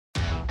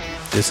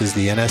This is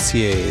the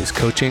NSCA's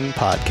Coaching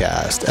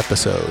Podcast,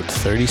 episode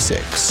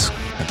 36.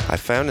 I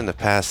found in the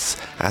past,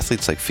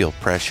 athletes feel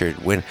pressured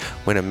when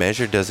a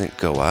measure doesn't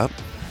go up.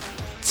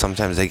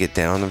 Sometimes they get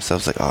down on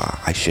themselves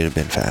I should have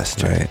been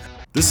faster. Right.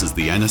 This is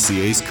the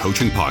NSCA's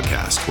Coaching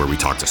Podcast, where we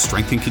talk to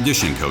strength and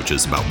conditioning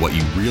coaches about what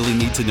you really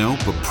need to know,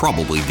 but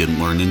probably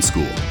didn't learn in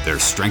school.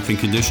 There's strength and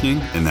conditioning,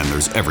 and then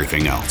there's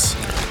everything else.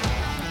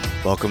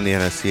 Welcome to the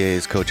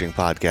NSCA's Coaching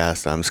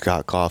Podcast. I'm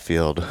Scott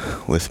Caulfield.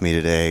 With me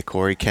today,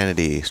 Corey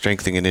Kennedy,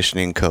 strength and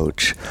conditioning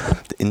coach,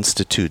 the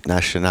Institut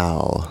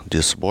National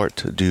du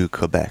Sport du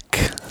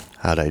Québec.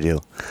 How'd I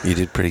do? You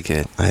did pretty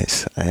good.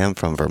 Nice. I am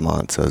from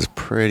Vermont, so it's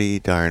pretty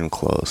darn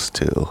close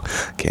to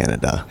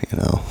Canada,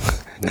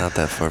 Not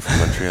that far from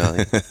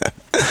Montreal.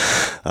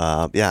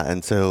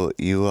 And so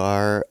you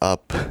are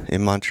up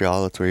in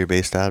Montreal. That's where you're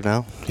based out of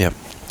now? Yep.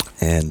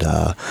 And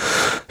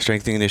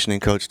strength and conditioning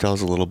coach, tell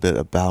us a little bit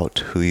about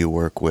who you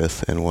work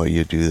with and what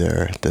you do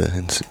there at the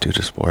Institute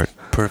of Sport.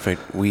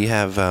 Perfect. We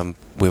have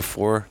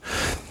 4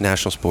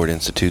 national sport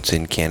institutes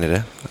in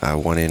Canada,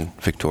 one in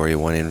Victoria,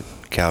 one in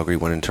Calgary,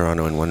 one in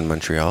Toronto, and one in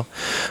Montreal,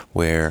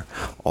 where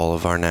all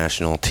of our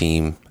national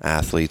team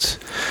athletes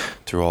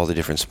through all the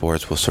different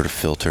sports will sort of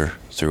filter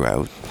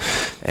throughout.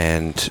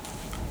 And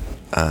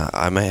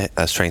I'm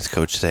a strength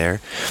coach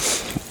there.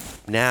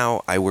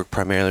 Now I work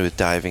primarily with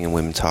diving and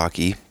women's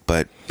hockey,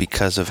 but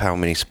because of how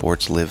many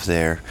sports live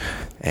there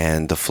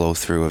and the flow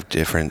through of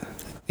different,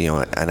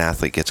 an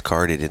athlete gets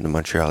carded in the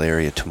Montreal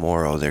area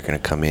tomorrow, they're going to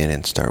come in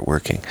and start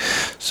working.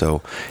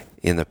 So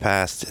in the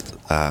past,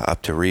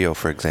 up to Rio,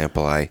 for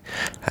example, I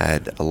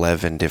had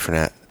 11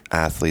 different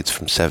athletes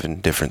from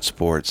 7 different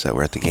sports that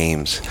were at the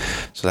games.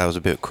 So that was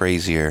a bit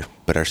crazier,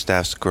 but our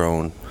staff's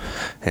grown,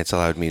 and it's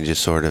allowed me to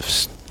just sort of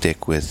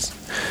stick with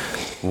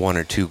 1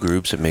 or 2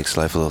 groups. It makes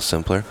life a little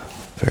simpler.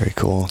 Very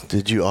cool.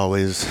 Did you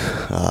always,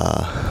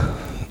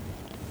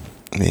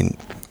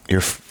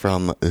 you're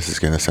from, this is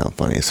going to sound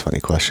funny, it's a funny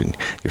question.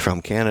 You're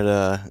from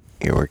Canada,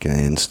 you're working in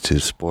Institute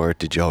of Sport.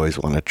 Did you always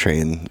want to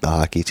train the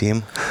hockey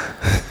team?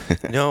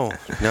 No,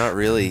 not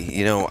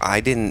really. I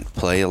didn't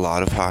play a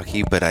lot of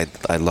hockey, but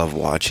I love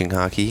watching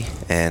hockey.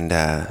 And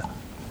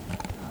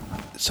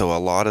so a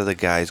lot of the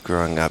guys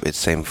growing up, it's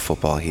same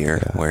football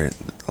here, where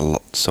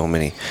so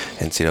many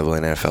NCAA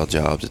and NFL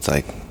jobs, it's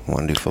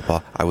want to do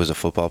football. I was a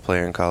football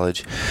player in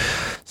college,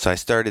 so I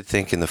started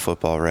thinking the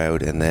football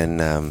route. And then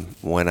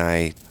when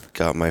I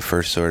got my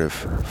first sort of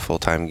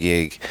full-time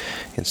gig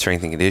in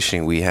strength and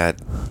conditioning, we had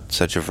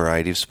such a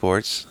variety of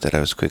sports that I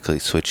was quickly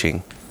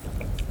switching.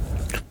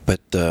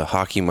 But the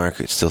hockey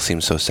market still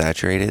seemed so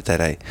saturated that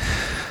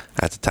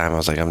at the time I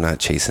was I'm not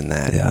chasing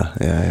that.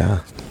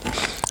 Yeah.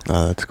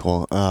 That's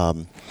cool.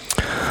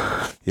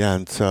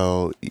 And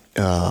so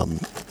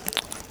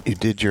you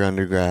did your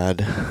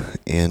undergrad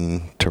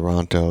in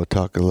Toronto.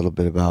 Talk a little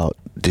bit about,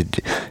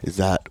 did you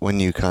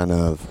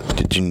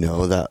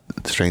know that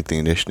strength and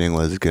conditioning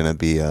was going to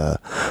be a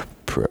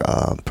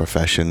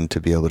profession to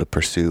be able to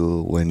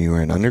pursue when you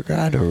were in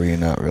undergrad, or were you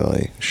not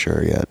really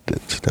sure yet?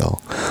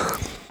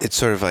 It's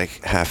sort of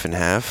half and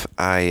half.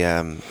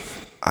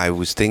 I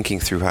was thinking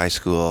through high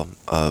school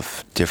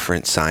of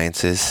different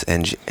sciences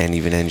and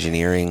even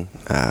engineering.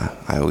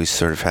 I always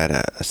sort of had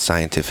a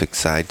scientific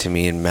side to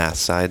me and math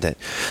side that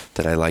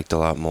I liked a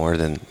lot more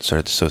than sort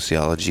of the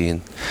sociology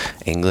and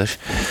English.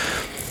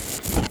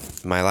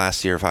 My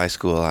last year of high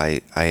school,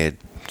 I had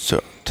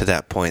to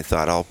that point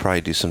thought I'll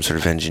probably do some sort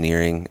of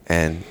engineering,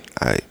 and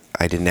I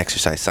did an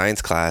exercise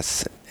science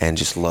class and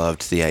just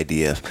loved the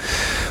idea.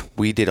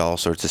 We did all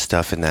sorts of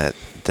stuff in that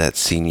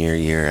senior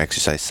year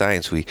exercise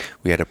science. We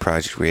had a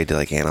project where we had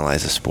to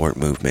analyze a sport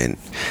movement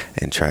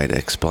and try to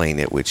explain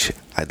it, which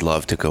I'd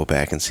love to go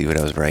back and see what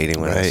I was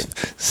writing when I was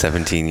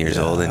 17 years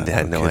old and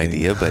had no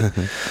idea. But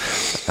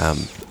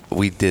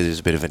we did, there's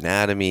a bit of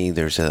anatomy,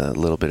 there's a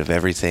little bit of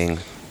everything.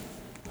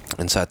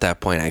 And so at that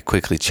point I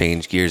quickly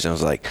changed gears and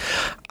was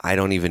I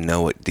don't even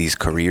know what these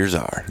careers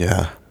are.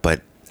 Yeah.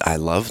 But I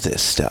love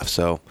this stuff.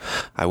 So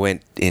I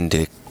went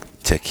into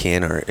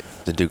KIN, or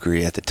the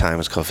degree at the time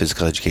was called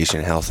Physical Education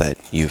and Health at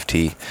U of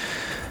T,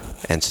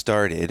 and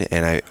started.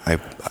 And I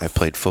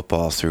played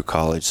football through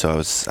college. So I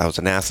was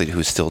an athlete who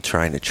was still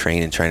trying to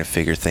train and trying to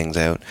figure things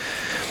out.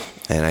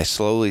 And I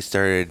slowly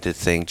started to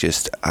think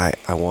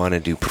I want to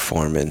do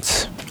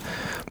performance.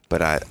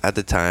 But at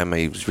the time,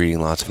 I was reading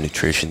lots of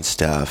nutrition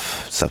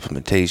stuff,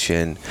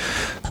 supplementation,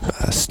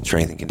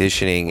 strength and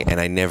conditioning, and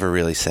I never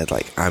really said,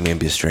 I'm going to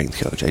be a strength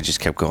coach. I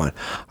just kept going,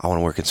 I want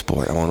to work in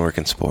sport, I want to work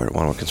in sport, I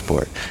want to work in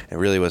sport. And it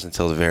really wasn't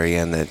until the very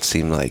end that it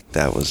seemed like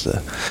that was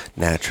the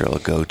natural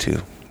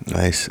go-to.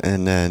 Nice.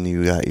 And then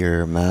you got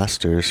your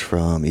master's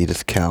from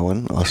Edith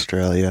Cowan,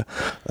 Australia.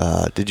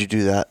 Did you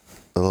do that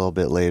a little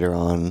bit later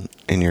on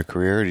in your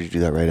career, or did you do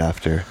that right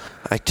after?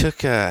 I took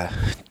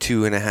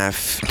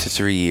 2.5 to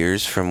 3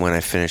 years from when I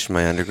finished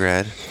my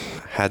undergrad.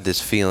 Had this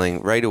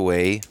feeling right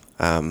away.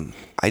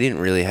 I didn't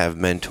really have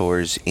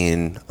mentors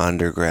in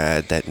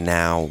undergrad that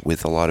now,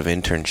 with a lot of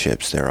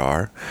internships, there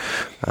are.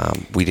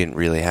 We didn't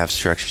really have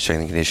structured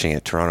strength and conditioning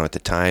at Toronto at the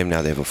time.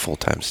 Now they have a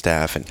full-time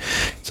staff, and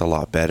it's a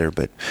lot better.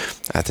 But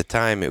at the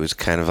time, it was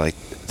kind of like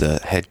the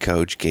head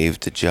coach gave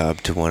the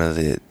job to one of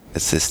the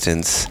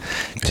assistants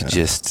to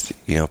just,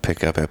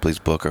 pick up Epley's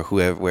book or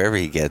wherever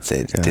he gets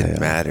it. It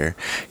didn't matter.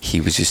 He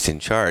was just in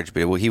charge,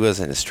 but he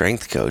wasn't a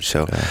strength coach,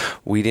 so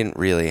we didn't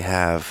really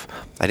have.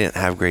 I didn't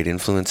have great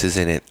influences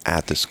in it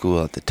at the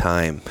school at the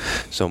time.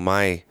 So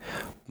my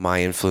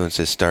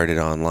influences started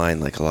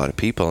online, like a lot of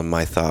people, and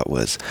my thought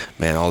was,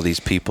 man, all these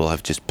people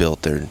have just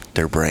built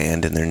their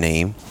brand and their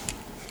name.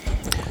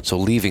 So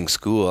leaving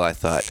school, I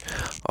thought,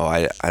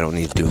 I don't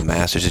need to do a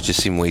master's. It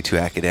just seemed way too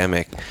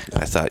academic.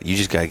 I thought, you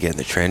just got to get in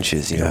the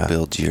trenches,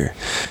 build your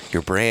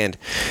brand.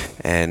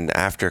 And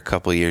after a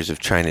couple of years of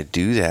trying to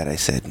do that, I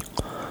said,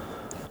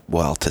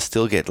 well, to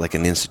still get like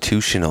an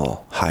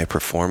institutional high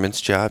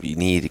performance job, you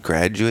need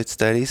graduate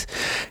studies.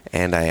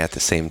 And I, at the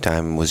same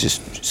time, was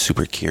just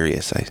super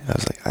curious. I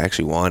was like, I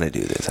actually want to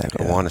do this.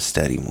 I want to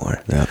study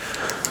more. Yeah.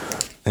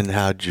 And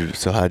how'd you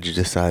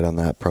decide on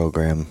that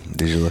program?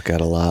 Did you look at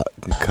a lot,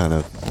 kind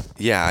of?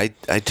 Yeah,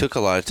 I took a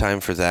lot of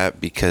time for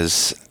that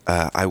because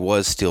I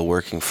was still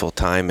working full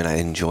time and I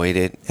enjoyed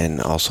it,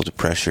 and also the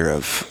pressure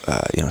of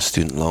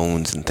student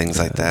loans and things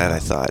like that. I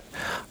thought,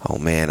 oh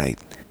man, I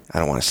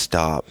don't want to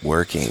stop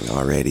working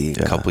already.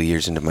 A couple of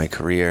years into my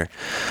career,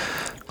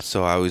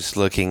 so I was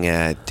looking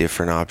at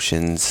different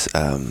options.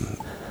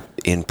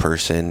 In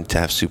person to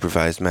have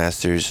supervised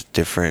masters,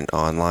 different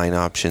online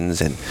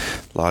options, and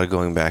a lot of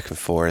going back and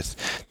forth.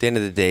 At the end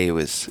of the day, it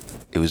was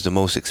the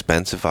most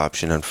expensive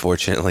option,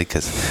 unfortunately,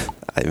 because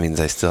it means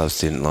I still have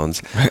student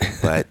loans.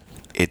 But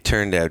it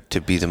turned out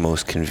to be the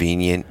most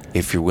convenient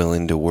if you're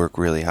willing to work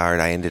really hard.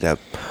 I ended up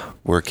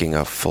working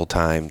a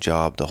full-time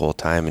job the whole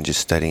time and just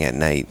studying at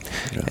night,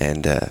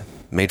 and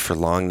made for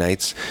long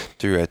nights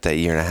throughout that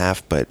year and a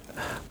half. But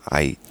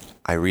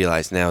I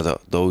realize now that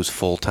those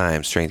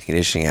full-time strength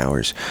conditioning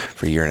hours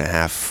for a year and a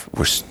half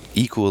were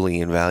equally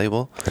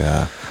invaluable.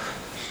 Yeah.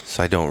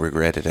 So I don't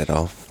regret it at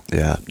all.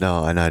 Yeah.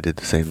 No, and I did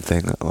the same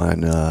thing.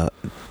 I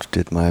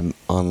did my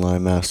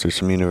online master's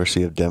from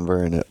University of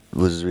Denver, and it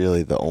was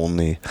really the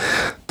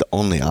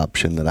only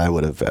option that I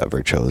would have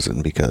ever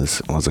chosen, because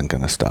I wasn't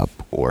going to stop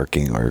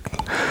working or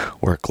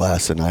work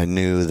less. And I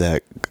knew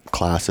that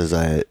classes,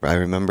 I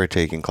remember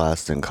taking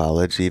classes in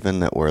college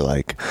even that were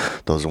like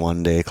those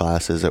one-day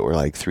classes that were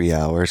like 3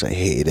 hours. I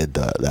hated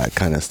that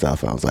kind of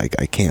stuff. I was like,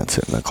 I can't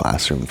sit in the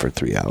classroom for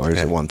 3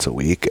 hours once a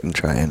week and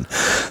try and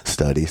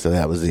study. So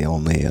that was the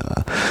only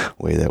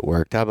way that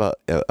worked. How about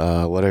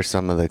what are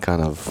some of the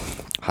kind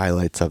of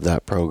highlights of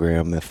that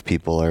program if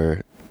people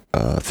are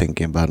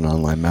thinking about an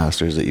online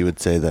master's, that you would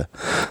say the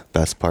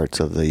best parts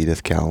of the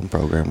Edith Cowan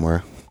program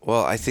were?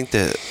 Well, I think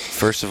that,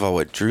 first of all,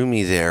 what drew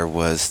me there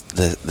was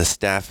the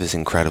staff is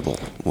incredible,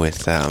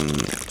 with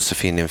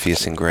Sophia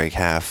Nymphius and Greg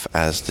Half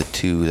as the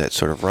two that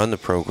sort of run the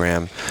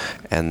program,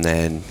 and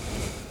then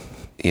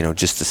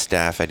just the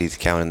staff at Edith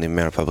Cowan and the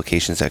amount of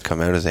publications that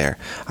come out of there.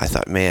 I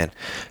thought, man,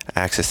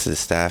 access to the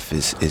staff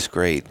is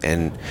great,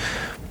 and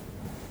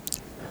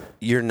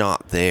you're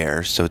not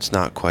there, so it's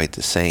not quite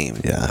the same.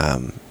 Yeah.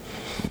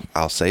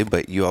 I'll say,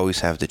 but you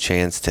always have the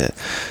chance to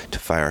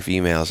fire off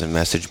emails and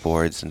message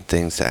boards and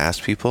things to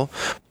ask people.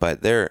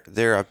 But they're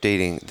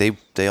updating.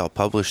 They all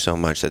publish so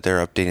much that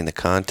they're updating the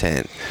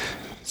content,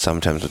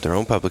 sometimes with their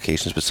own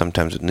publications, but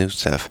sometimes with new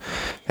stuff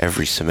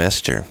every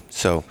semester.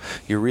 So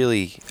you're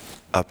really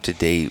up to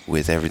date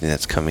with everything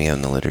that's coming out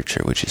in the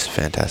literature, which is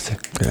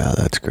fantastic. Yeah,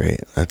 that's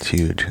great. That's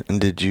huge. And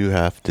did you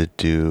have to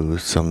do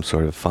some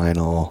sort of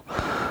final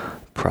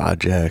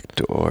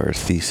project or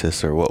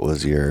thesis, or what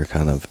was your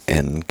kind of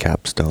end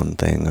capstone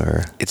thing?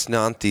 Or it's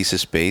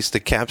non-thesis based. The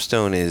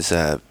capstone is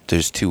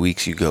there's 2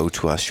 weeks you go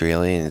to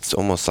Australia, and it's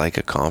almost like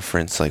a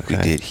conference like we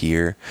did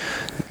here.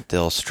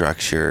 They'll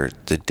structure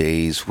the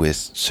days with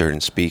certain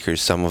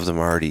speakers. Some of them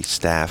are already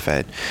staff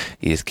at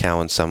Edith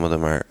Cowan, some of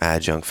them are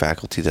adjunct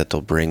faculty that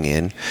they'll bring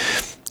in.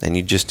 And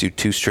you just do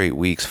 2 straight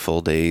weeks,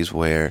 full days,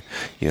 where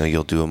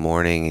you'll do a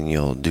morning and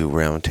you'll do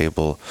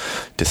roundtable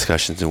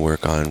discussions and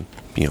work on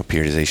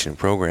periodization and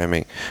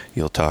programming.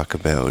 You'll talk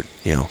about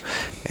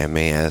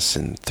MAS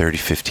and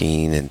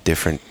 30-15 and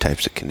different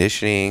types of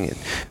conditioning and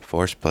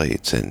force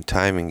plates and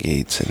timing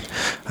gates and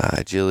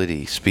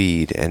agility,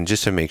 speed, and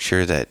just to make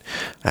sure that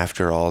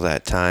after all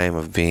that time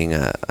of being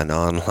an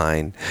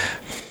online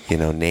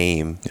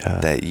name,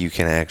 that you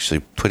can actually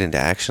put into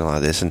action a lot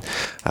of this.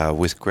 And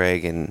with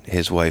Greg and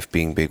his wife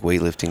being big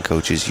weightlifting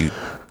coaches, you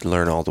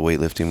learn all the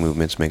weightlifting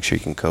movements, make sure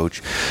you can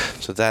coach.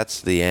 So that's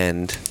the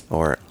end,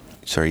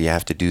 you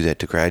have to do that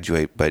to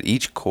graduate. But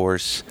each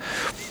course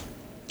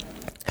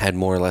had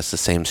more or less the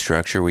same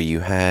structure, where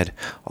you had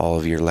all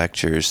of your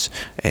lectures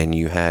and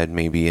you had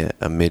maybe a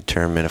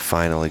midterm and a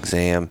final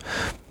exam,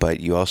 but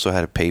you also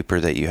had a paper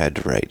that you had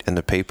to write, and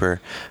the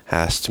paper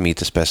has to meet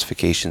the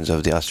specifications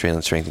of the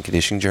Australian Strength and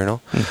Conditioning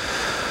Journal.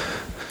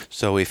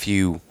 So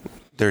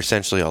they're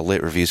essentially all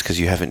lit reviews because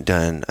you haven't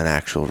done an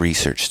actual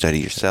research study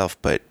yourself,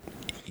 but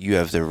you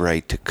have the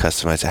right to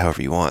customize it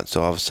however you want.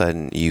 So all of a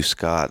sudden, you,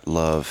 Scott,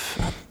 love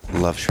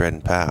shred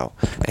and pow,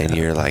 and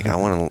you're like, I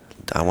want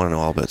to know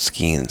all about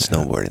skiing and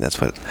snowboarding.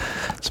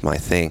 That's my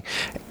thing.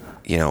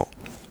 You know,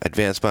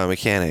 advanced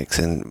biomechanics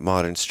and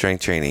modern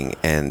strength training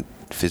and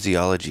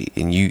physiology,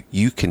 and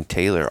you can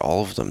tailor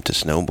all of them to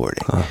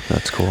snowboarding. Oh,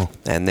 that's cool.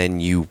 And then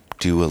you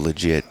do a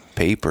legit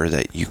paper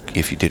that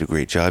if you did a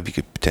great job, you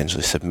could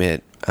potentially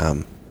submit.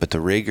 But the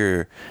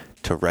rigor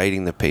to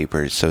writing the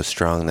paper is so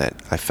strong that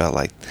I felt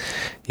like,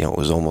 you know, it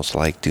was almost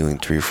like doing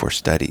 3 or 4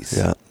 studies.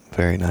 Yeah.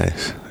 Very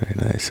nice. Very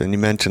nice. And you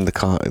mentioned the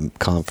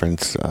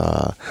conference.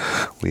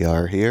 We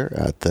are here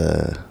at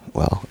the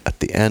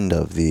end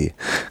of the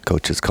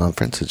coaches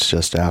conference. It's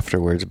just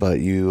afterwards, but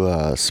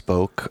you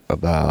spoke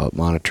about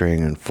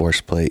monitoring and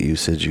force plate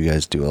usage. You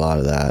guys do a lot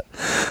of that.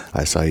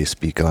 I saw you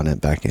speak on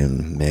it back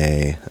in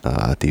May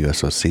at the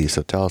USOC.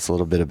 So tell us a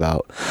little bit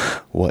about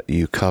what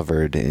you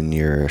covered in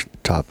your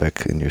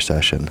topic in your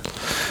session.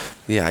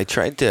 Yeah, I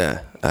tried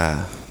to...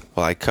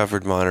 I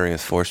covered monitoring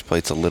with force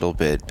plates a little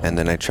bit, and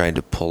then I tried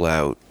to pull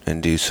out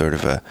and do sort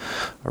of a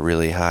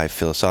really high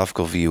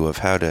philosophical view of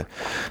how to,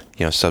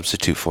 you know,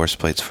 substitute force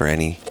plates for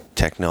any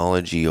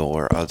technology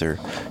or other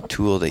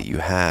tool that you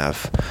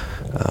have.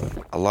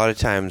 A lot of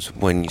times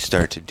when you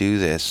start to do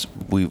this,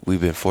 we've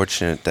been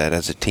fortunate that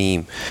as a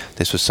team,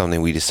 this was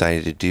something we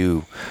decided to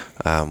do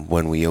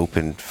when we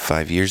opened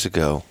 5 years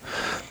ago,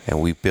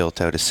 and we built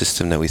out a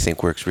system that we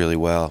think works really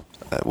well.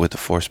 With the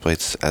force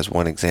plates as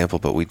one example,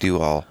 but we do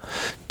all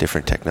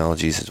different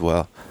technologies as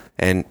well.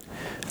 And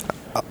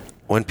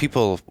when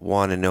people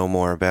want to know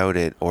more about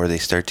it or they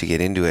start to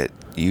get into it,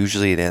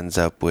 usually it ends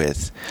up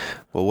with,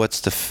 well, what's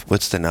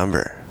the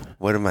number?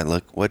 What do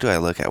I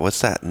look at?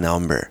 What's that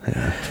number?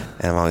 Yeah.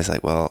 And I'm always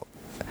like, well,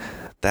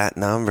 that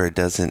number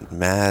doesn't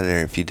matter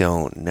if you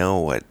don't know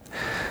what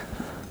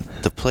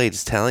the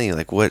plate's telling you.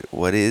 Like,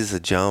 what is a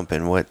jump,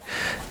 and what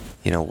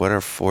are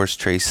force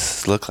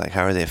traces look like?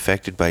 How are they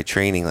affected by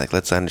training? Like,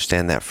 let's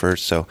understand that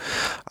first. So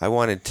I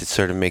wanted to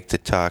sort of make the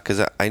talk,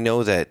 because I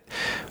know that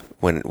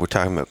when we're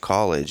talking about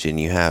college and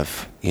you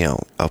have, you know,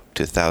 up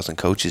to 1,000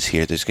 coaches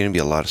here, there's going to be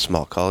a lot of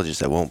small colleges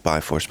that won't buy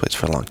force plates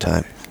for a long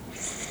time.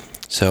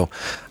 So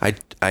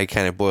I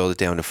kind of boiled it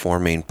down to 4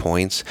 main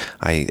points.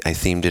 I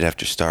themed it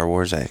after Star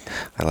Wars. I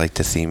like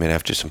to theme it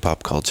after some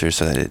pop culture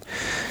so that it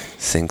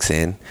sinks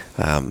in.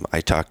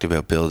 I talked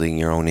about building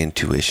your own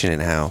intuition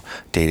and how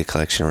data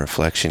collection and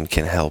reflection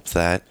can help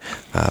that,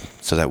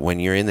 so that when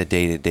you're in the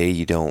day-to-day,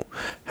 you don't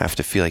have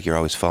to feel like you're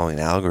always following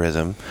an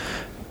algorithm.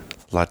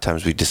 A lot of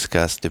times we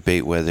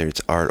debate whether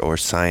it's art or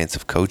science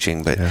of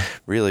coaching, but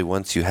really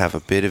once you have a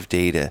bit of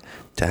data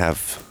to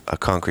have a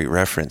concrete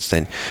reference,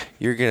 then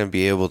you're going to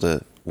be able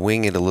to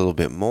wing it a little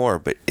bit more,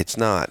 but you're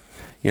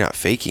not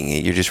faking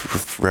it, you're just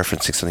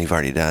referencing something you've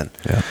already done.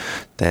 Yeah.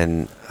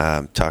 Then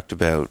talked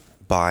about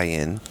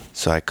buy-in,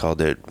 so I called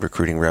it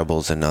recruiting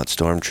rebels and not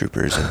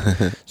stormtroopers,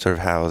 and sort of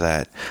how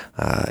that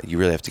you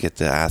really have to get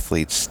the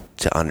athletes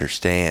to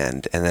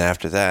understand, and then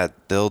after that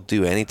they'll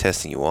do any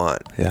testing you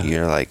want.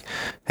 You're like,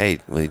 hey,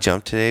 will you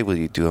jump today? Will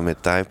you do a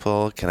mid-thigh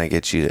pull? Can I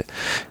get you to,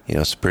 you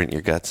know, sprint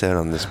your guts out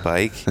on this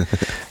bike?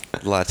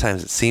 A lot of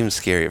times it seems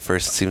scary at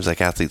first. It seems like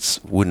athletes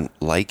wouldn't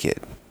like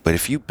it. But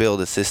if you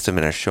build a system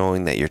and are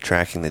showing that you're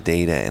tracking the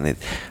data and it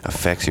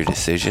affects your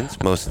decisions,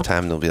 most of the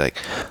time they'll be like,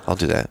 I'll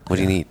do that. What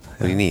do you need?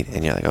 What do you need?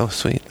 And you're like, oh,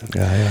 sweet.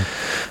 The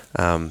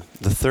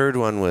third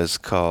one was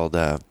called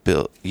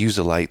use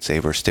a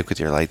lightsaber, stick with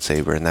your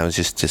lightsaber. And that was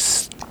just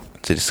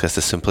to discuss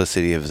the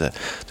simplicity of the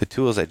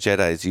tools that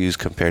Jedis use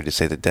compared to,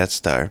 say, the Death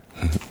Star.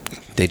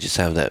 They just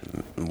have that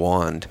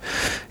wand.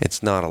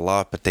 It's not a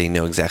lot, but they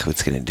know exactly what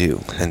it's going to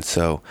do. And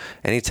so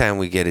anytime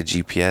we get a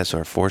GPS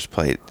or a force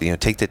plate, you know,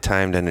 take the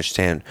time to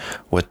understand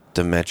what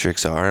the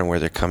metrics are and where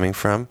they're coming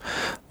from.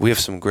 We have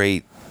some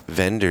great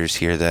vendors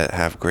here that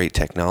have great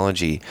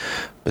technology,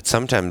 but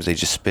sometimes they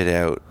just spit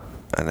out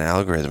an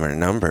algorithm or a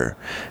number.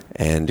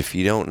 And if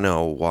you don't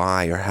know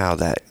why or how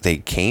that they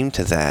came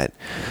to that,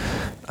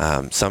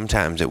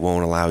 sometimes it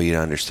won't allow you to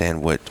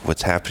understand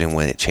what's happening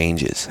when it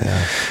changes.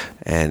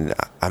 And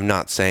I'm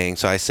not saying,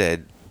 so I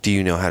said, do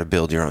you know how to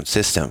build your own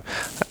system?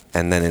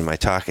 And then in my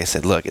talk I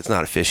said, look, it's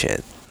not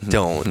efficient.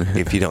 Don't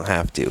if you don't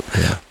have to.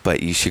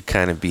 But you should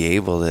kind of be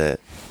able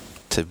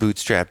to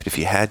bootstrap it if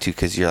you had to,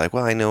 because you're like,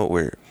 well, I know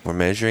what we're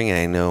measuring, and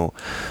I know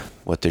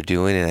what they're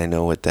doing, and I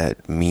know what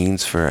that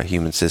means for a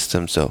human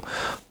system. So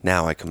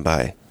now I can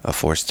buy a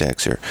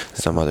ForceDex or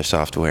some other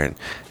software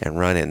and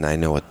run it, and I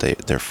know what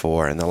they're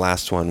for. And the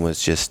last one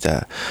was just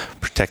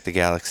protect the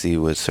galaxy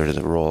was sort of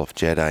the role of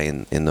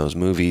Jedi in those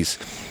movies,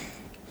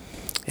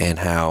 and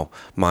how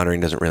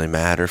monitoring doesn't really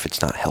matter if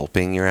it's not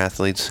helping your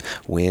athletes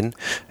win.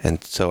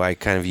 And so I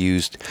kind of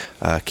used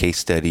a case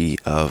study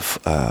of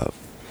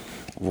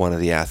one of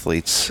the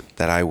athletes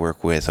that I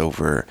work with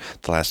over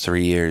the last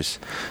 3 years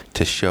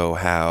to show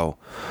how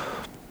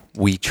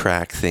we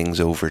track things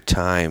over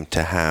time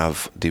to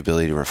have the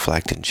ability to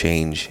reflect and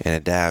change and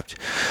adapt,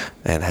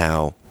 and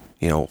how,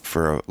 you know,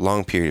 for a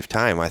long period of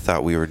time I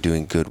thought we were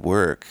doing good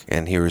work,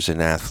 and here was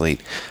an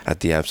athlete at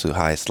the absolute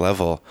highest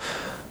level,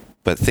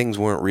 but things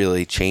weren't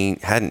really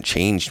hadn't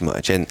changed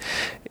much, and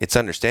it's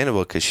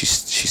understandable because she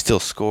still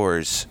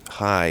scores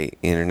high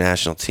in her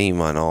national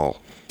team on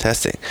all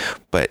testing,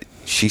 but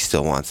she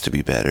still wants to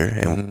be better,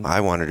 and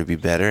I want her to be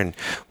better. And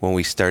when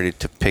we started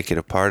to pick it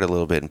apart a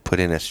little bit and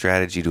put in a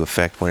strategy to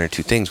affect one or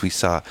two things, we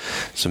saw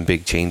some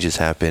big changes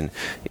happen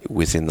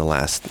within the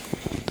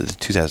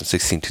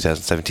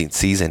 2016-2017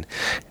 season.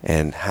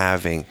 And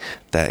having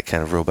that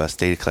kind of robust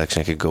data collection,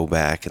 I could go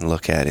back and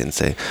look at it and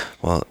say,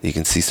 well, you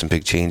can see some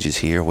big changes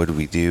here. What did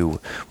we do?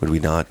 What did we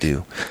not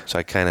do? So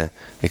I kind of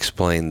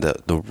explained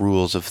the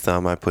rules of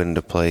thumb I put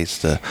into place,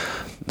 the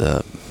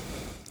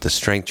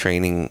strength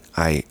training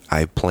I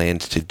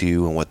planned to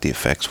do, and what the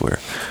effects were.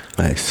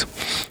 Nice.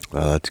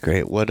 Well, that's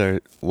great. What's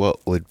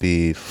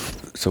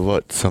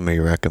some of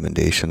your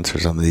recommendations for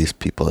some of these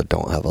people that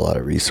don't have a lot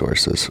of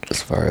resources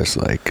as far as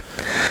like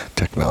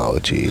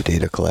technology,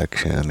 data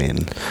collection? I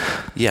mean,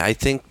 yeah, I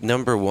think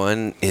number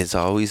one is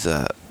always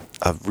a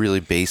really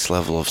base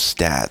level of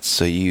stats.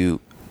 So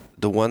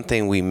the one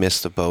thing we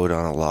miss the boat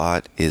on a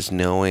lot is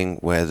knowing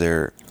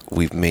whether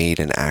we've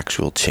made an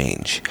actual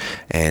change.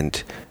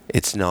 And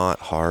it's not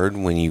hard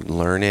when you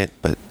learn it,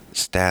 but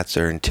stats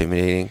are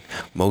intimidating.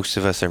 Most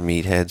of us are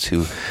meatheads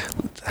who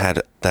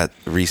had that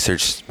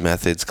research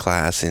methods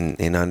class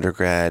in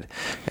undergrad,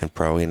 and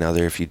probably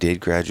another if you did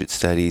graduate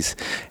studies,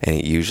 and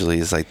it usually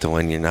is like the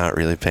one you're not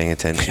really paying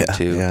attention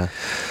to. Yeah.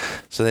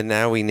 So then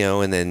now we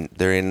know, and then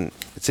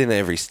it's in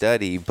every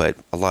study, but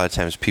a lot of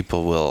times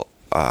people will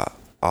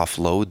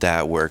offload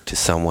that work to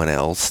someone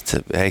else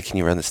hey, can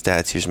you run the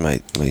stats? Here's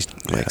my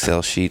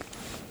Excel sheet.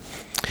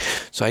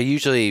 So I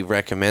usually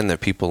recommend that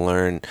people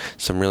learn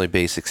some really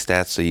basic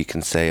stats so you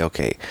can say,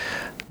 okay,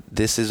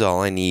 this is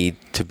all I need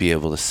to be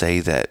able to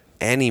say that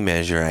any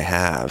measure I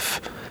have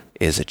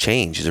is a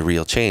change, is a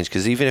real change.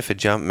 Because even if a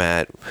jump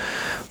mat,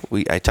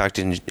 I talked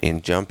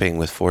in jumping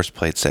with force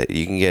plates that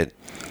you can get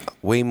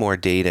way more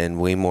data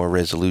and way more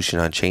resolution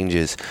on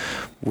changes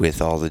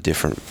with all the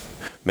different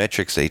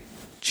metrics they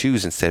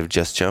choose instead of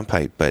just jump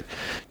height. But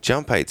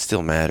jump height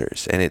still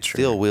matters, and it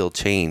still will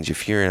change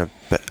if you're in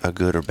a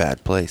good or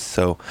bad place.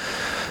 So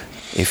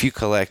if you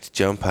collect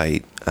jump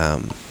height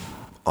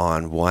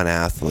on one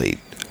athlete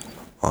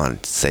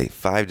on, say,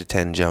 5 to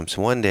 10 jumps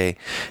one day,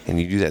 and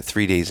you do that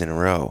 3 days in a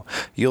row,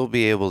 you'll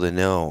be able to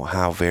know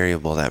how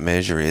variable that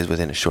measure is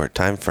within a short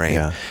time frame.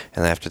 Yeah.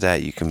 And after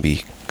that, you can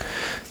be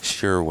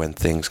sure when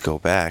things go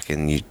back,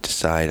 and you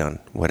decide on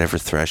whatever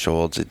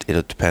thresholds.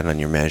 It'll depend on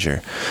your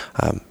measure.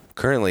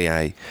 Currently,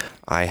 I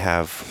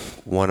have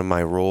one of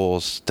my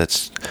roles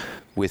that's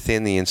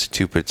within the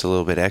Institute, but it's a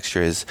little bit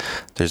extra, is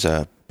there's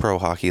a pro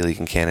hockey league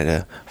in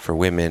Canada for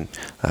women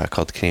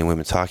called the Canadian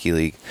Women's Hockey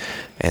League.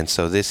 And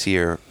so this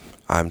year,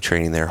 I'm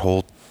training their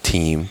whole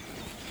team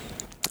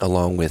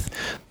along with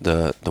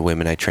the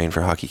women I train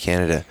for Hockey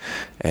Canada.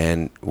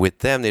 And with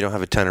them, they don't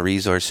have a ton of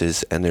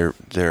resources, and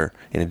they're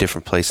in a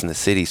different place in the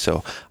city.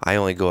 So I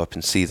only go up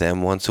and see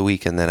them once a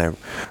week, and then I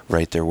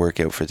write their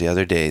workout for the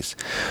other days.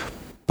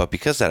 But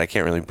because of that, I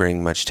can't really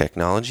bring much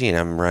technology, and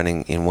I'm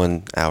running in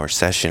 1 hour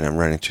session. I'm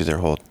running through their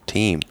whole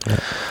team. Yeah.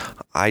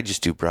 I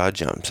just do broad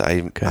jumps.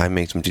 I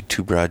make them do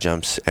 2 broad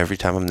jumps every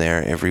time I'm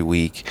there, every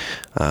week.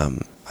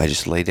 I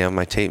just lay down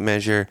my tape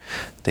measure.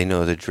 They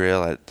know the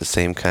drill at the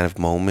same kind of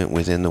moment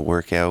within the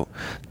workout.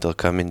 They'll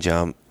come and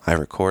jump. I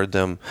record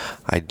them.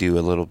 I do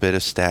a little bit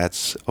of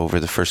stats over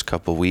the first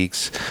couple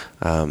weeks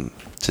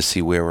to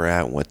see where we're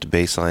at, what the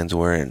baselines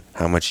were, and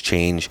how much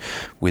change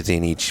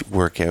within each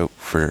workout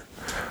for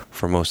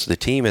most of the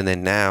team. And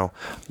then now,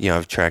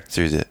 I've tracked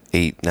through the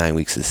 8-9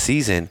 weeks of the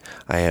season.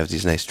 I have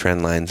these nice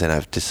trend lines, and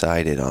I've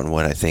decided on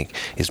what I think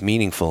is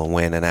meaningful and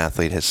when an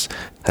athlete has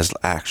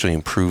actually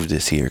improved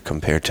this year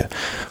compared to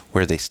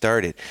where they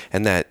started.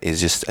 And that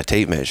is just a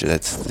tape measure.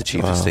 That's the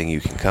cheapest thing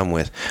you can come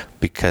with,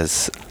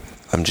 because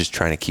I'm just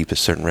trying to keep a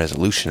certain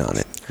resolution on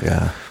it.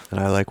 Yeah. And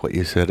I like what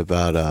you said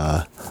about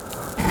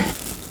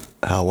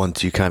how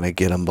once you kind of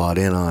get them bought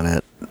in on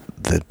it,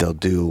 that they'll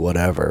do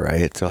whatever,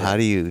 right? So how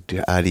do you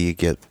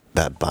get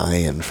that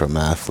buy-in from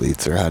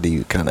athletes, or how do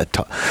you kind of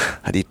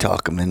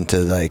talk them into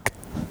like,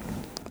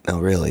 no,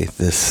 really,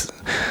 this,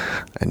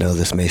 I know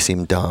this may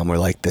seem dumb, or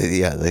like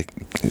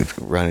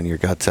running your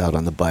guts out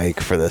on the bike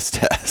for this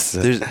test.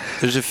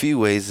 There's a few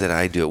ways that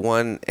I do it.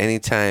 One,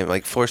 anytime,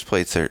 like force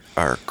plates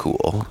are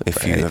cool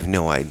if you have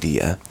no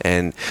idea.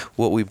 And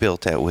what we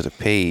built out with a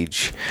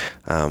page,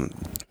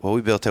 what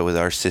we built out with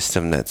our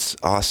system that's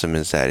awesome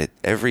is that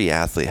every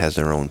athlete has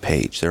their own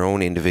page, their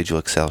own individual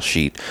Excel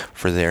sheet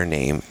for their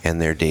name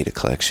and their data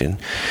collection.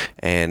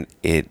 And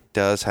it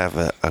does have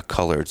a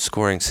colored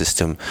scoring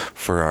system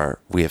for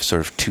we have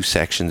sort of 2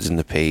 sections in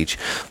the page,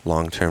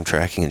 long-term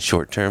tracking and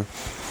short-term.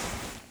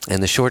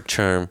 And the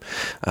short-term,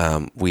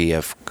 we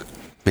have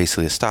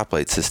basically a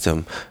stoplight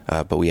system,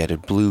 but we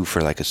added blue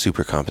for like a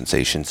super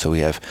compensation. So we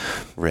have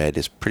red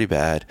is pretty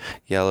bad.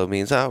 Yellow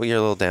means, oh, you're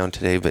a little down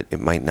today, but it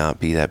might not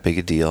be that big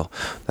a deal.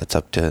 That's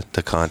up to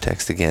the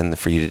context again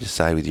for you to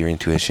decide with your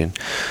intuition.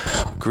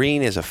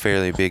 Green is a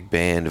fairly big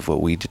band of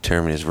what we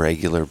determine is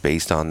regular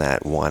based on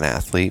that one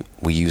athlete.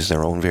 We use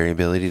our own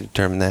variability to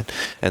determine that.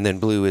 And then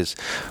blue is,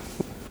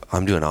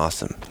 I'm doing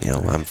awesome.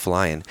 I'm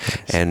flying.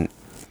 And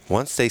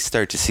once they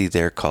start to see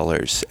their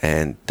colors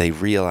and they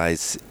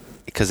realize,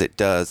 because it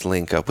does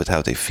link up with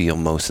how they feel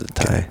most of the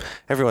time. Okay.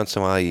 Every once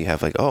in a while you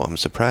have like, oh, I'm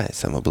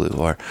surprised I'm a blue,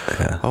 or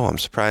oh, I'm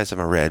surprised I'm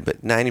a red.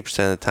 But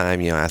 90% of the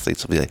time,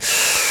 athletes will be like,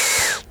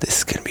 this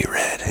is going to be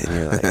red. And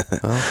you're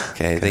like, well,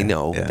 okay. They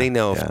know. Yeah. They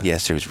know if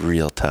yesterday was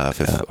real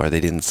tough or they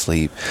didn't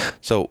sleep.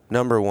 So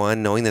number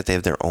one, knowing that they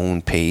have their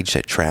own page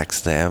that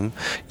tracks them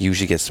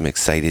usually gets them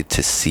excited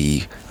to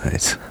see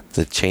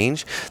the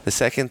change. The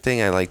second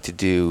thing I like to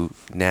do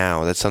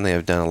now, that's something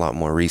I've done a lot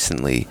more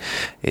recently,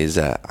 is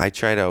I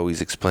try to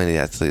always explain to the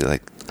athlete,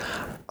 like,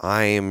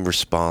 I am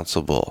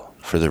responsible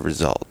for the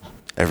result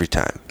every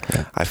time.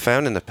 Yeah. I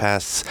found in the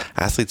past,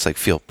 athletes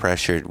feel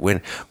pressured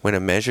when a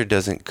measure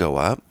doesn't go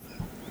up.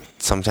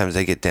 Sometimes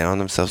they get down on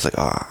themselves, like,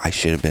 oh, I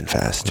should have been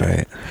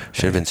faster,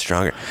 should have been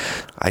stronger.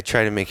 I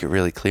try to make it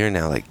really clear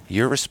now, like,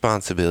 your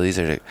responsibilities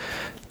are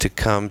to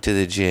come to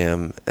the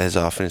gym as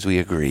often as we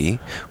agree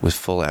with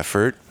full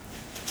effort.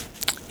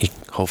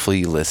 Hopefully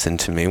you listen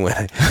to me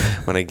when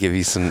I give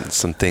you some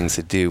things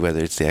to do,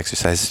 whether it's the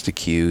exercises, the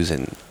cues,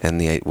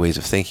 and the ways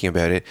of thinking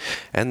about it.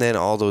 And then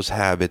all those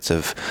habits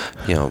of,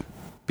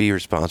 be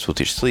responsible with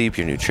your sleep,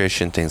 your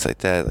nutrition, things like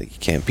that. Like, you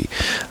can't be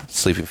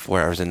sleeping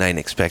 4 hours a night and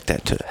expect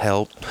that to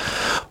help.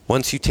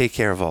 Once you take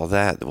care of all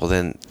that, well,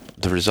 then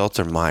the results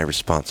are my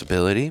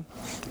responsibility.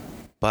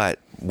 But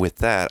with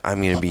that,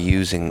 I'm going to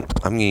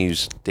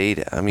use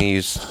data. I'm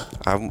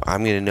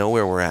going to know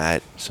where we're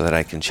at so that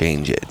I can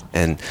change it.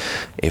 And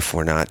if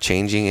we're not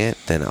changing it,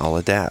 then I'll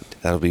adapt.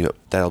 That'll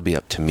be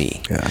up to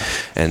me. Yeah.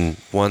 And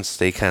once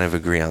they kind of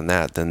agree on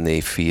that, then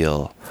they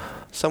feel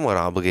somewhat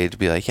obligated to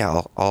be like,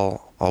 yeah,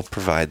 I'll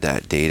provide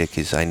that data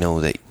because I know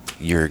that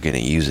you're going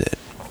to use it.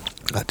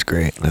 That's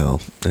great. No,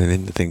 I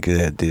think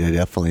that data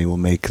definitely will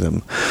make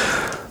them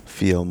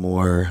feel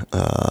more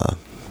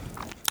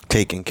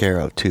taken care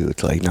of too.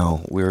 It's like,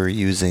 no, we're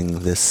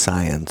using this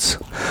science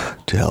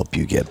to help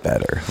you get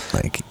better.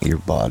 Like, you're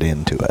bought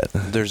into it.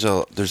 There's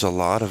a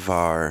lot of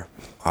our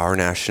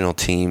national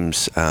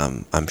teams,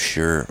 I'm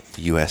sure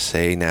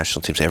USA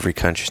national teams, every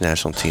country's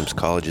national teams,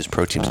 colleges,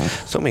 pro teams,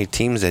 so many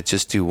teams that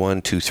just do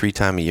 1, 2, 3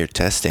 times a year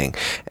testing,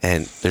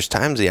 and there's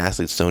times the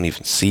athletes don't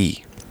even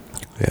see.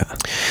 Yeah.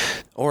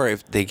 Or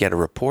if they get a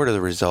report of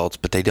the results,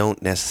 but they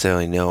don't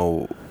necessarily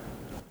know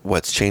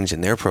what's changed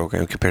in their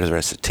program compared to the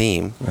rest of the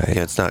team. Right.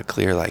 It's not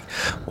clear, like,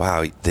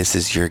 wow, this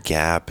is your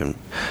gap and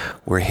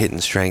we're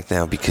hitting strength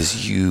now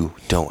because you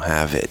don't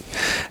have it.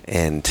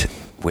 And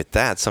with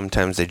that,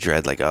 sometimes they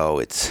dread, like, oh,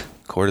 it's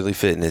quarterly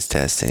fitness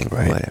testing.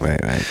 Right.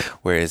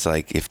 Whereas,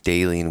 like, if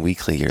daily and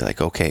weekly, you're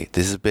like, okay,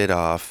 this is a bit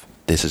off.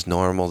 This is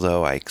normal,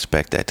 though. I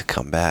expect that to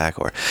come back.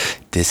 Or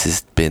this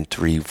has been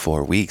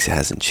 3-4 weeks. It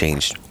hasn't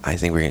changed. I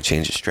think we're going to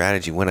change the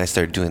strategy. When I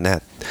start doing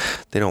that,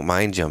 they don't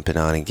mind jumping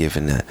on and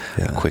giving a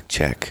quick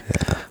check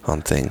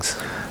on things.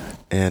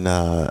 And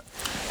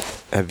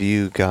have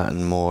you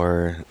gotten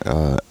more,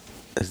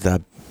 is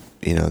that,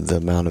 the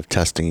amount of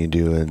testing you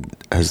do, and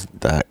has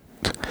that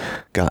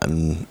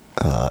gotten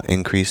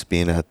increased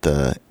being at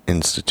the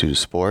Institute of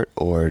Sport,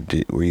 or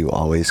were you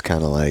always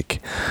kind of like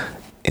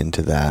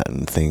into that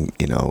and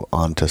think,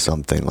 onto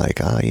something like,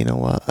 you know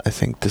what, I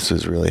think this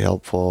is really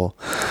helpful.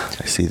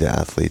 I see the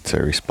athletes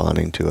are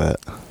responding to it.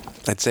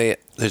 I'd say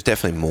there's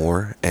definitely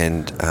more,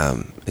 and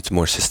it's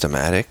more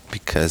systematic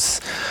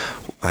because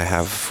I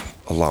have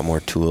a lot more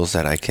tools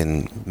that I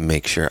can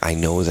make sure I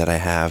know that I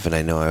have and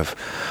I know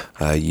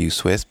I've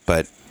use with.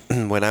 But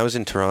when I was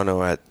in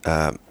Toronto at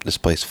this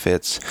place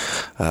Fitz,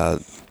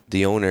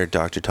 the owner,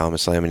 Dr.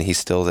 Thomas Lamon, he's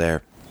still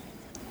there,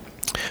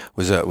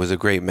 was a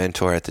great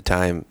mentor at the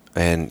time.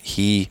 And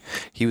he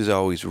was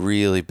always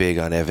really big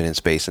on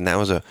evidence-based, and that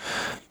was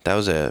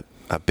a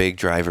big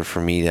driver for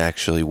me to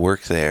actually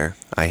work there.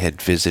 I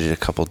had visited a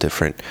couple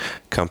different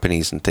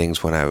companies and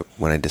things when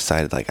I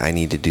decided, like, I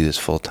need to do this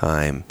full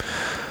time,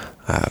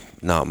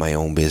 not my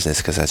own business,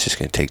 because that's just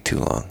going to take too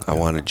long. I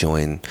want to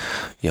join,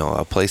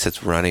 a place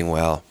that's running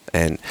well.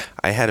 And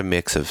I had a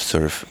mix of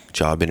sort of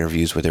job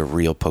interviews where they're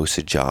real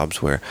posted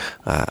jobs where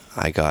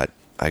I got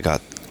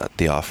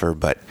the offer,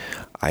 but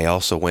I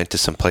also went to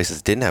some places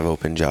that didn't have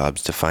open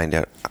jobs to find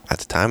out. At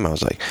the time, I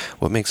was like,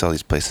 what makes all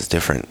these places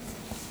different?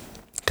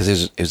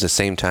 Because it was the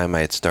same time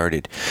I had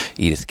started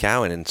Edith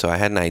Cowan, and so I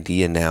had an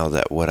idea now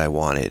that what I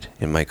wanted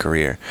in my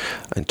career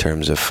in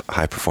terms of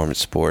high performance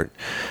sport.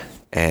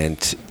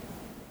 And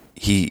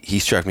he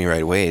struck me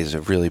right away as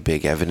a really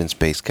big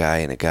evidence-based guy,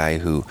 and a guy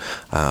who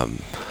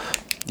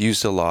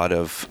used a lot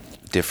of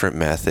different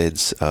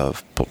methods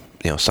of,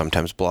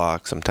 sometimes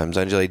block, sometimes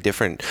undulate,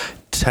 different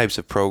types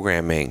of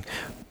programming,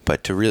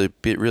 but to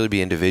really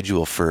be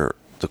individual for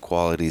the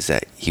qualities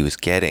that he was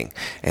getting.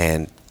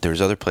 And there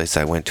was other places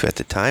I went to at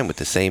the time with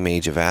the same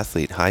age of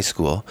athlete, high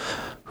school,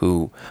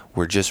 who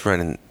were just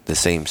running the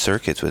same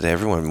circuits with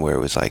everyone, where it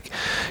was like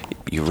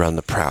you run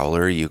the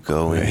prowler, you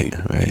go and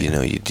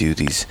you do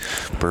these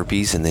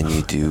burpees, and then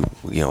you do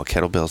a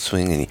kettlebell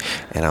swing,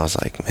 and I was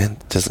like, man,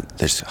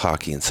 there's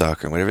hockey and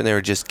soccer and whatever, and they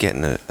were just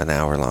getting an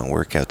hour-long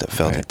workout that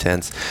felt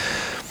intense.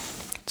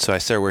 So I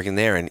started working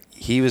there, and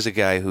he was a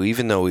guy who,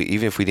 even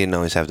if we didn't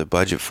always have the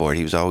budget for it,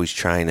 he was always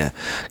trying to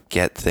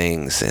get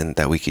things and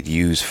that we could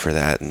use for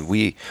that. And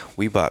we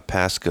bought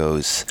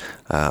Pasco's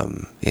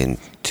in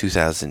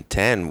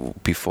 2010,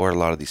 before a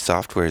lot of these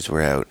softwares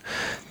were out,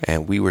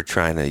 and we were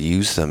trying to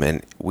use them,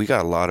 and we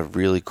got a lot of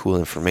really cool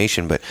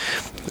information, but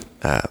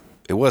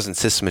it wasn't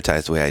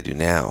systematized the way I do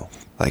now.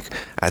 Like,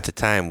 at the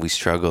time, we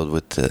struggled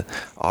with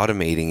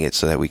automating it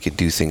so that we could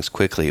do things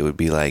quickly. It would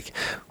be like,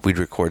 we'd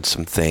record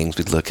some things,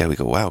 we'd look at it, we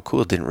go, wow,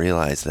 cool, didn't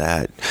realize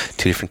that.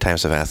 2 different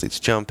types of athletes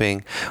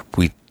jumping.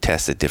 We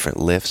tested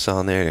different lifts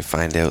on there to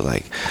find out,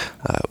 like,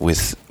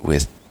 with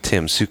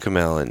Tim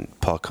Sukamel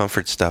and Paul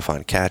Comfort stuff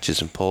on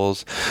catches and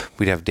pulls.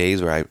 We'd have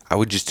days where I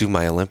would just do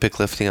my Olympic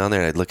lifting on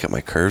there, and I'd look at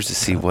my curves to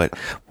see what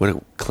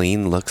a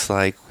clean looks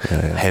like,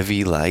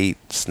 heavy, light,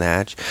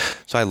 snatch.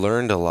 So I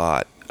learned a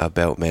lot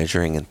about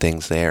measuring and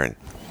things there, and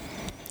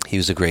he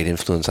was a great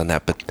influence on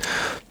that. But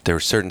there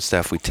were certain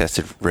stuff we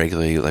tested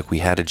regularly, like we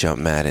had a jump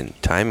mat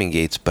and timing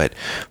gates, but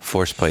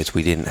force plates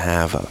we didn't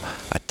have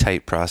a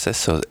tight process,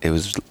 so it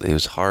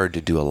was hard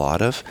to do a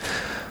lot of.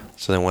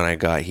 So then when I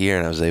got here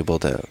and I was able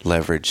to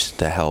leverage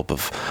the help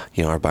of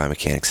our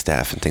biomechanics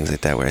staff and things like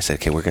that, where I said,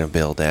 okay, we're going to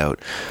build out,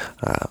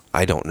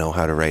 I don't know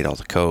how to write all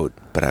the code,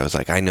 but I was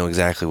like, I know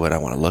exactly what I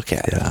want to look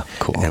at. Yeah,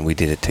 cool. And we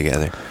did it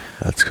together.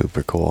 That's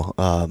super cool.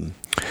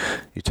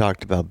 You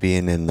talked about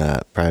being in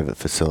that private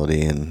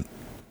facility and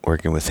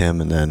working with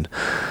him, and then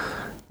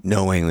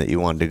knowing that you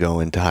wanted to go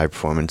into high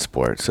performance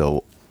sports.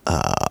 So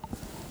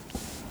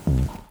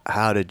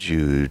how did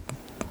you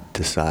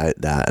decide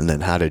that, and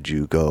then how did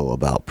you go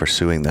about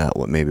pursuing that?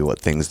 What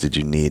things did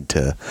you need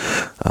to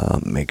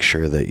make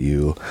sure that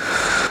you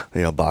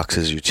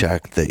boxes you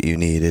checked that you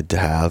needed to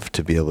have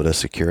to be able to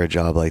secure a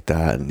job like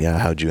that? And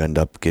how'd you end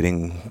up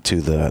getting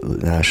to the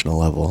national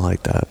level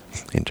like that,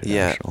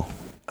 international?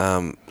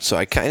 So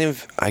I kind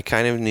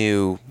of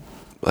knew,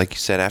 like you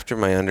said, after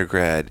my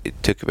undergrad,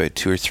 it took about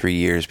 2 or 3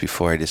 years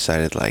before I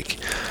decided, like,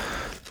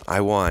 I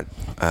want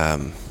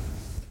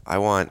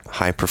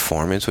high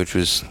performance, which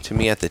was, to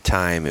me at the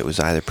time, it was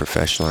either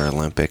professional or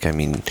Olympic. I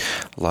mean,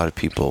 a lot of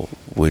people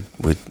would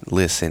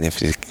listen if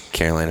the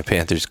Carolina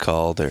Panthers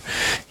called, or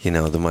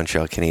the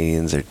Montreal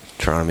Canadiens or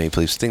Toronto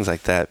Maple Leafs, things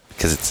like that,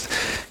 because it's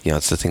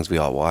it's the things we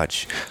all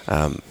watch.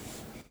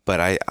 But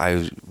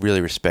I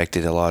really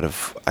respected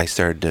I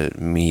started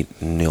to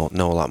know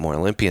a lot more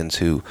Olympians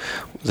who,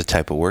 the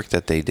type of work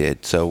that they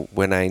did. So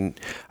when I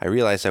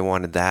realized I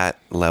wanted that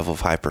level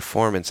of high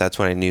performance, that's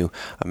when I knew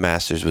a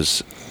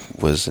master's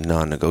was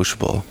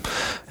non-negotiable.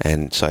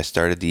 And so I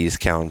started the East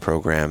Cowan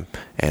program,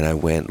 and I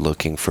went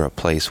looking for a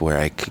place where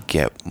I could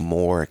get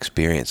more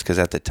experience. Because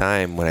at the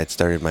time when I'd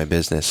started my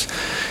business,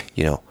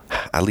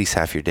 at least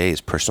half your day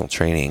is personal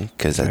training,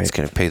 because that's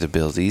going to pay the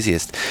bills the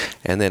easiest.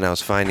 And then I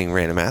was finding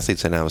random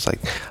athletes, and I was like,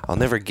 I'll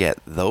never get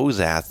those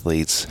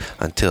athletes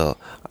until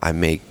I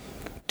make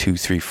 2,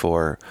 3,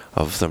 4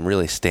 of them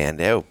really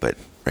stand out. But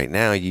right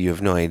now, you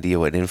have no idea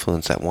what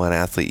influence that one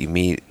athlete you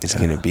meet is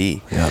going to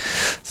be. Yep.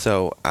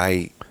 So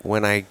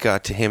when I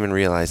got to him and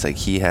realized, like,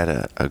 he had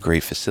a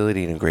great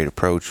facility and a great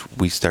approach,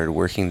 we started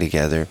working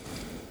together.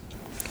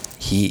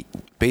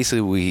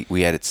 Basically,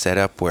 we had it set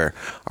up where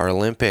our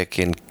Olympic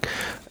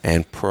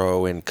and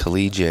pro and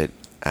collegiate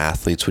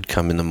athletes would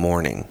come in the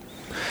morning,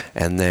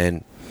 and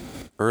then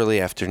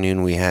early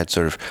afternoon we had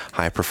sort of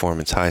high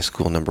performance high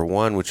school number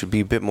 1, which would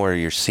be a bit more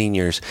your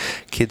seniors,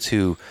 kids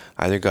who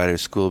either got out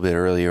of school a bit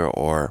earlier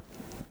or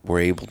were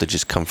able to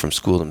just come from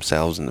school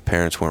themselves, and the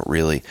parents weren't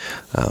really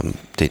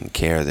didn't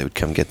care. They would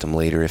come get them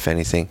later, if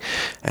anything.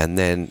 And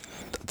then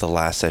the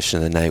last session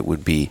of the night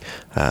would be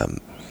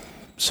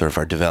sort of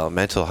our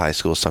developmental high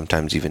school,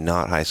 sometimes even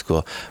not high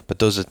school, but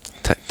those are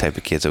the type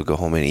of kids that would go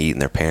home and eat,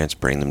 and their parents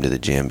bring them to the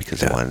gym because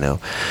they want to know.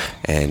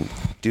 And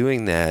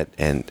doing that,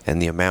 and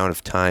the amount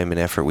of time and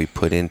effort we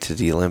put into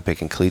the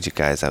Olympic and collegiate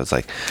guys, I was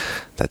like,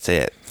 that's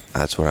it.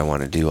 That's what I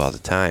want to do all the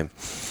time.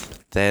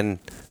 Then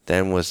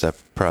was the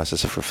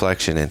process of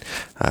reflection, and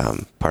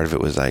part of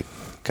it was like,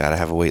 gotta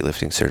have a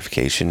weightlifting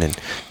certification, and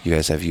you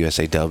guys have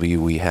USAW.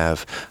 We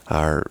have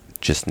our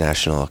just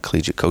national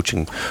collegiate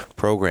coaching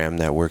program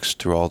that works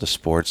through all the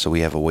sports, so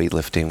we have a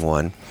weightlifting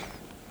one.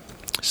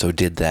 So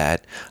did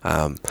that.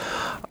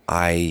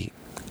 I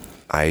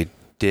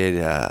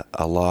did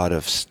a lot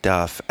of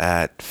stuff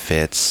at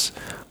Fitz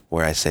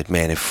where I said,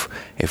 man,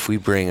 if we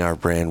bring our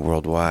brand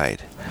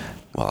worldwide,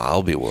 well,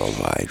 I'll be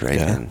worldwide,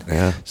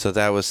 right? So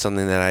that was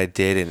something that I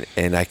did,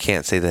 and I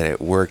can't say that it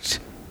worked.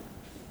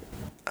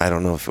 I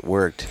don't know if it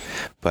worked,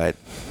 but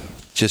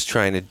just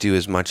trying to do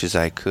as much as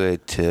I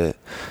could to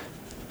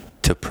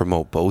to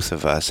promote both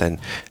of us,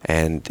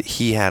 and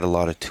he had a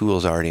lot of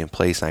tools already in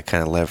place, and I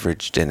kind of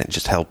leveraged and it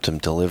just helped him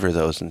deliver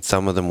those. And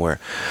some of them were,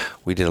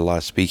 we did a lot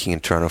of speaking in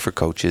Toronto for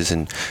coaches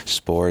and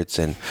sports,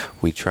 and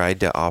we tried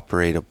to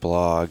operate a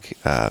blog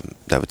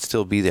that would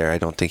still be there. I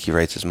don't think he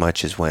writes as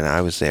much as when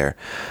I was there,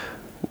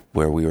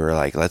 where we were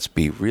like, let's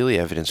be really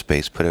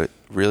evidence-based, put out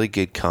really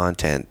good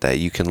content that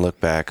you can look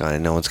back on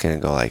and no one's going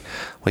to go like,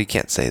 well, you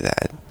can't say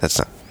that. That's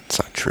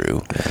not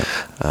true.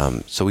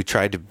 So we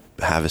tried to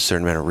have a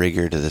certain amount of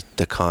rigor to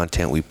the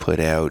content we put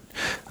out,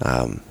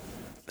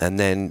 and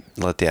then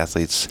let the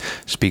athletes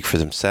speak for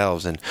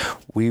themselves. And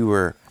we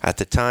were, at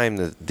the time,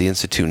 the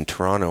Institute in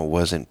Toronto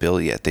wasn't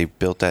built yet. They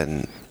built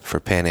that for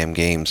Pan Am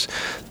Games.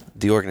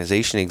 The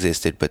organization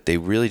existed, but they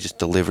really just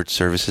delivered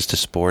services to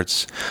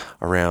sports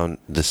around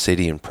the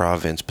city and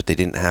province, but they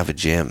didn't have a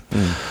gym.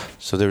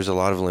 So there was a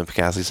lot of Olympic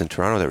athletes in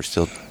Toronto that were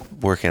still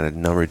working at a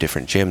number of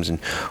different gyms, and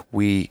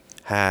we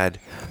had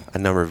a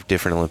number of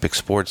different Olympic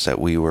sports that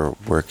we were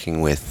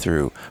working with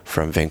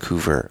from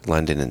Vancouver,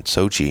 London, and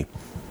Sochi.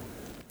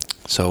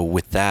 So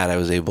with that, I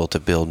was able to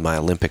build my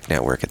Olympic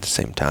network at the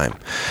same time.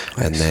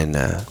 Nice. And then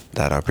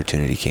that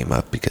opportunity came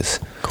up because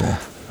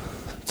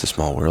it's a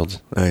small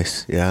world.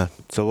 Nice. Yeah.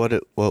 So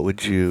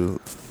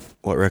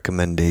what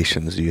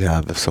recommendations do you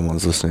have if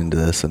someone's listening to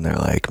this and they're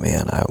like,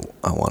 man,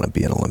 I want to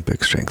be an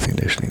Olympic strength and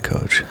conditioning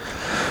coach?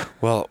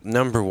 Well,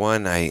 number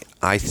one,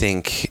 I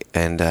think,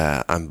 and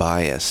I'm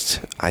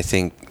biased, I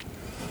think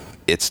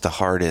it's the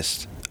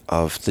hardest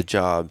of the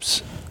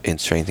jobs in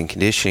strength and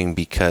conditioning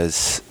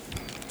because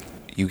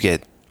you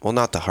get, well,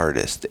 not the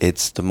hardest,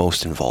 it's the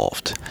most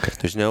involved. Okay.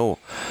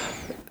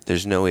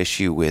 There's no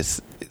issue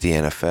with the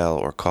NFL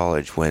or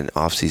college when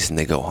off season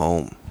they go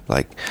home.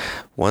 Like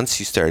once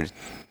you start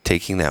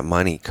taking that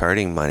money,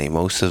 karting money,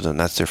 most of them,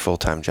 that's their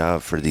full-time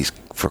job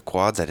for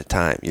quads at a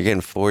time. You're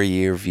getting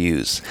 4-year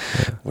views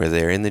where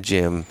they're in the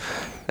gym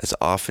as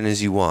often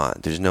as you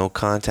want. There's no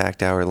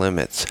contact hour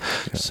limits.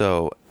 Yeah.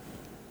 So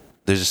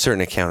there's a certain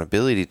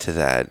accountability to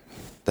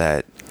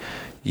that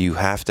you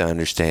have to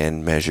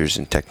understand measures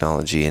and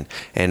technology,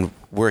 and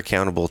we're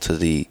accountable to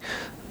the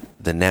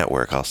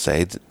network. I'll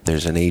say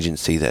there's an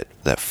agency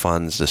that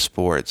funds the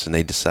sports, and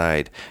they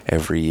decide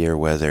every year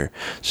whether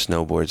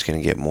snowboard's going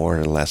to get more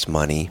or less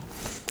money.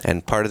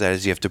 And part of that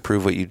is you have to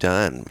prove what you've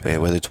done,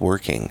 whether it's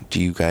working.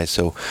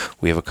 So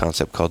we have a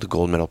concept called the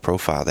gold medal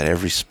profile, that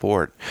every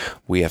sport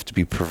we have to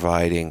be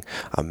providing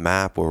a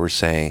map where we're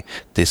saying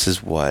this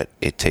is what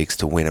it takes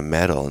to win a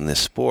medal in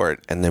this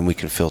sport, and then we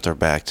can filter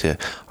back to,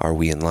 are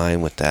we in line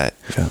with that?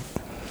 Yeah.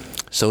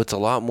 So it's a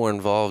lot more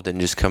involved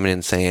than just coming in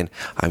and saying,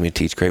 I'm going to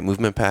teach great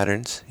movement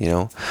patterns, I'm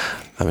going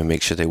to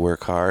make sure they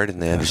work hard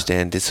and they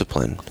understand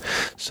discipline.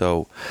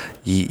 So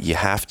you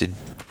have to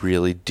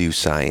really do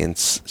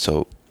science.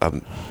 So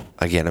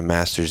again, a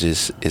master's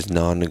is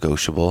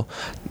non-negotiable.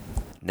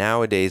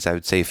 Nowadays, I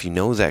would say if you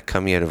know that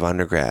coming out of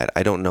undergrad,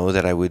 I don't know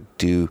that I would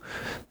do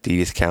the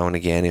Edith Cowan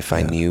again if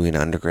I knew in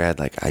undergrad,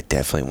 like, I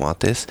definitely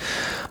want this.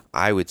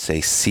 I would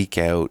say seek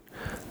out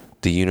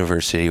the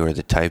university or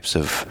the types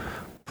of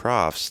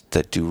profs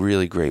that do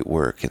really great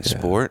work in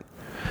sport,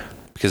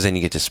 because then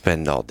you get to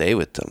spend all day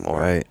with them,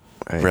 or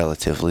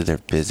relatively, they're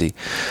busy.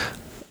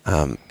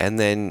 And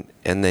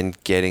then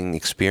getting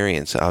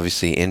experience.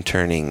 Obviously,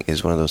 interning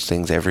is one of those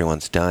things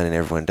everyone's done and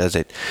everyone does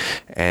it.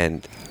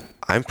 And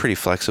I'm pretty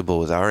flexible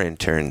with our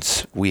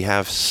interns. We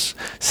have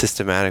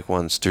systematic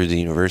ones through the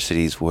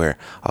universities where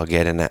I'll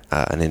get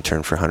an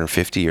intern for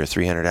 150 or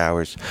 300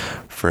 hours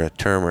for a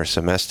term or a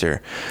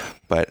semester.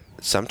 But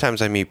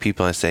sometimes I meet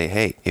people and I say,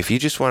 hey, if you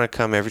just want to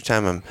come every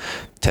time I'm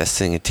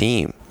testing a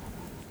team,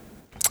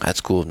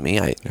 that's cool with me.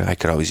 I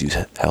could always use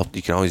help.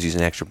 You can always use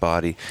an extra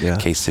body in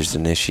case there's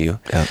an issue.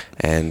 Yeah.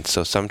 And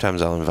so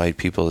sometimes I'll invite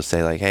people to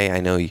say, like, hey, I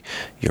know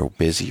you're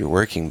busy, you're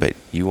working, but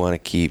you want to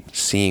keep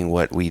seeing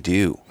what we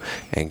do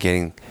and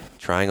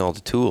trying all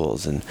the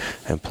tools and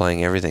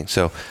playing everything.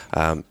 So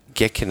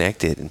get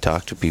connected and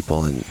talk to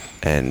people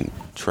and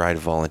try to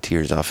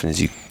volunteer as often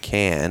as you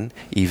can,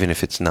 even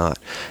if it's not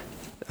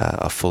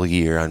a full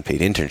year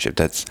unpaid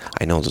internship.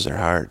 I know those are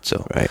hard.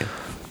 So right.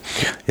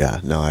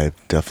 Yeah, no, I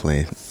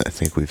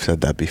think we've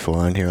said that before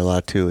on here a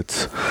lot too.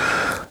 It's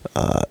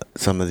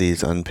some of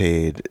these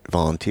unpaid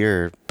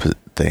volunteer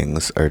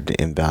things are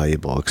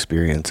invaluable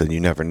experience, and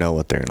you never know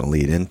what they're going to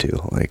lead into.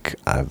 Like,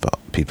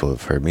 people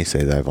have heard me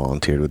say that I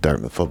volunteered with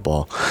Dartmouth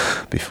football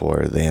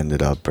before they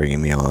ended up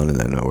bringing me on, and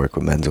then I work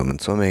with men's and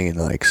women's swimming, and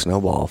like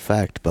snowball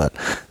effect. But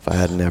if I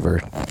had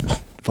never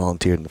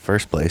volunteered in the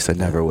first place, I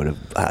never would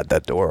have had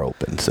that door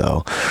open.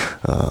 So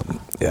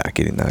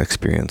getting that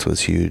experience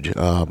was huge.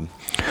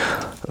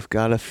 I've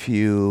got a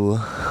few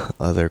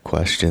other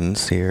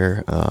questions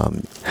here.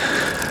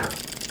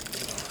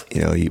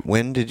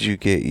 When did you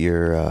get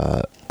your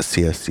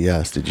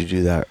CSCS? Did you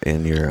do that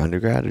in your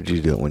undergrad, or did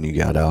you do it when you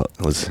got out?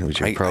 Was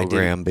your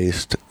program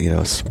based,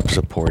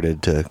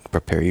 supported to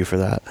prepare you for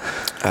that?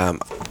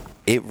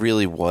 It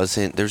really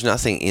wasn't. There's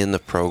nothing in the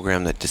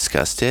program that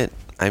discussed it.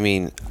 I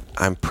mean,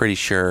 I'm pretty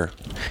sure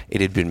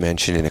it had been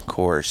mentioned in a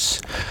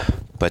course,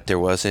 but there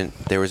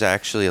was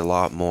actually a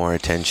lot more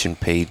attention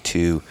paid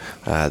to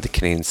the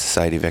Canadian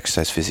Society of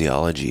Exercise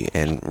Physiology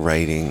and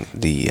writing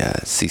the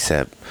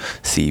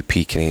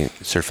CEP, Canadian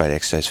Certified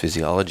Exercise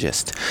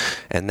Physiologist.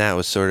 And that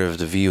was sort of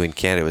the view in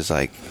Canada. It was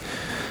like,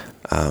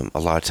 a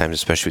lot of times,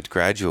 especially with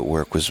graduate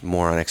work, was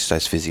more on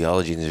exercise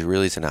physiology, and there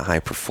really isn't a high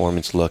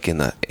performance look in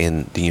the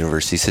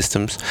university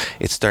systems.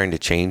 It's starting to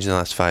change in the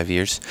last 5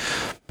 years,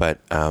 but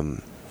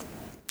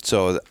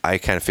so I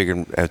kind of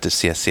figured out the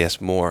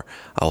CSCS more,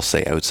 I'll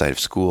say, outside of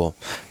school,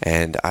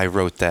 and I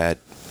wrote that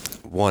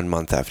 1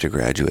 month after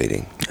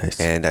graduating. Nice.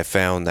 And I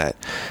found that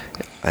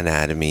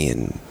anatomy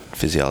and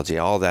physiology,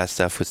 all that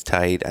stuff was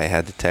tight. I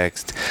had the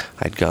text,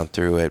 I'd gone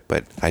through it,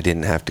 but I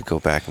didn't have to go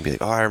back and be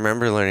like, oh, I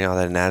remember learning all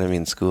that anatomy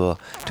in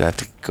school. Do I have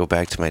to go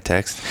back to my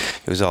text?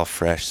 It was all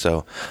fresh,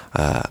 so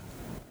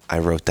I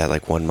wrote that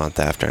like 1 month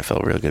after. I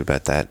felt real good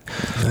about that.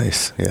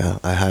 Nice. Yeah,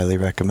 I highly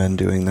recommend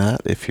doing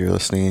that if you're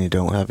listening and you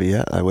don't have it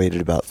yet. I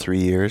waited about 3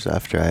 years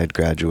after I had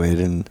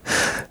graduated, and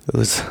it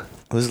was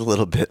a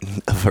little bit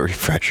of a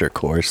refresher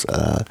course.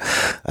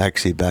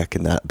 Actually, back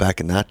in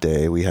that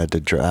day, we had to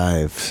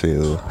drive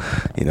to,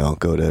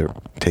 go to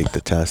take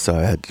the test. So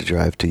I had to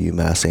drive to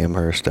UMass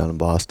Amherst down in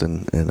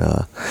Boston, and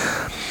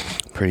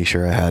pretty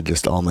sure I had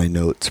just all my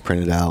notes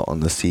printed out on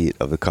the seat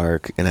of the car.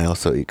 And I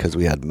also, because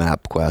we had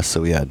MapQuest,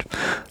 so we had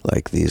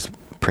like these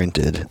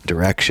printed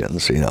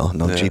directions, no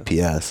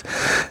GPS.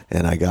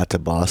 And I got to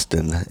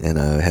Boston, and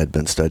I had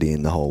been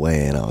studying the whole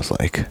way, and I was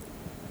like,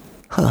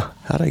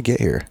 how'd I get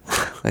here?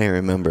 I didn't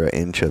remember an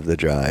inch of the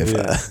drive.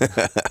 Yeah.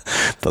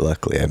 But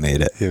luckily I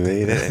made it. You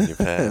made it and you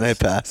passed. And I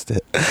passed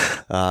it.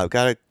 I've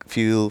got a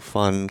few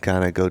fun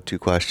kind of go-to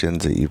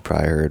questions that you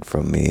probably heard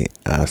from me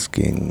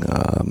asking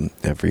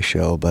every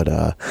show. But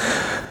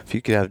if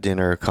you could have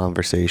dinner or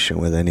conversation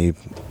with anybody,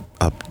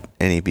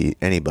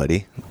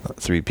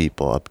 3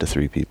 people, up to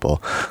 3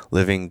 people,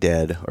 living,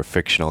 dead, or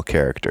fictional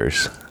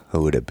characters,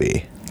 who would it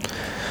be?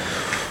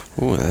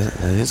 Ooh, that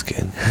is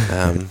good.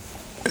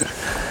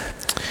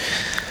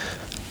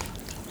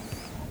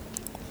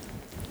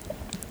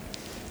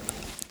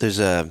 There's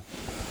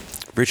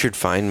Richard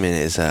Feynman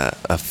is a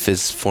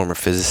former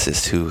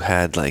physicist who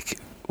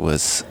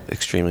was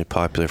extremely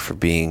popular for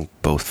being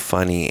both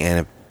funny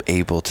and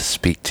able to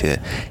speak to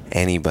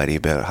anybody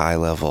about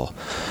high-level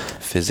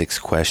physics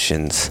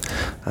questions.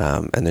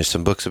 And there's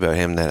some books about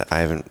him that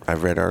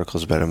I've read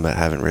articles about him, but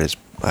haven't read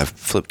I've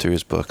flipped through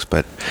his books.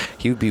 But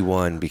he would be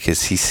one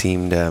because he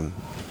seemed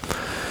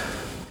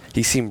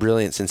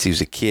brilliant since he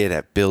was a kid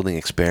at building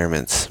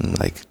experiments,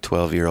 like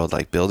 12-year-old,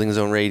 like building his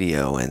own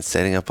radio and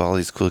setting up all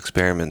these cool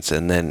experiments.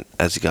 And then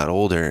as he got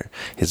older,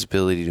 his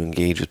ability to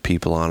engage with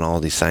people on all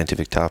these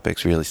scientific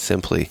topics really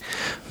simply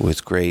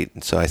was great.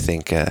 And so I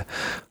think a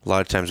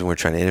lot of times when we're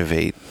trying to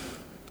innovate,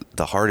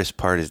 the hardest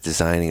part is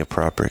designing a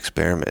proper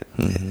experiment.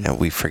 Mm-hmm. And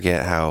we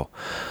forget how,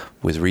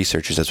 with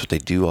researchers, that's what they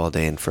do all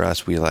day. And for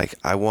us,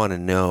 I want to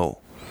know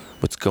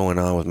what's going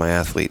on with my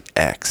athlete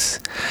X.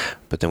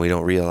 But then we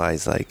don't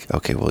realize,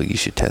 okay, well, you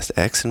should test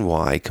X and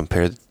Y,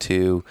 compare the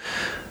two.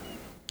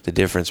 The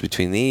difference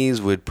between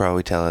these would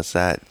probably tell us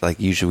that,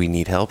 usually we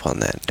need help on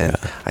that. And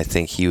I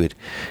think he would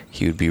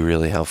be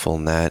really helpful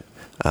in that.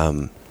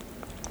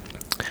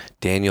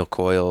 Daniel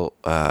Coyle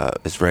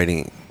is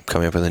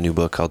coming up with a new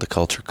book called The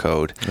Culture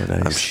Code. Oh,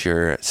 nice. I'm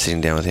sure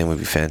sitting down with him would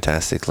be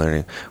fantastic,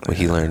 learning what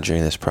he learned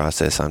during this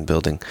process on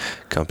building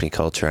company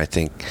culture. I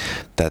think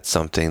that's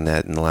something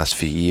that in the last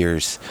few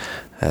years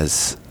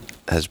has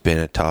been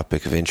a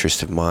topic of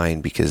interest of mine,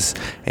 because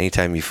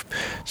anytime you've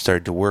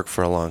started to work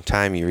for a long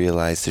time, you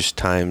realize there's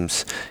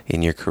times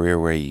in your career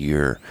where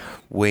you're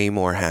way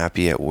more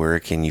happy at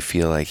work and you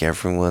feel like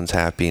everyone's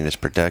happy and it's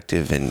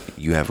productive and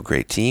you have a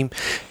great team.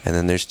 And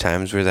then there's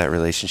times where that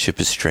relationship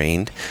is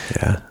strained.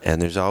 Yeah.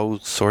 And there's all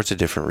sorts of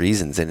different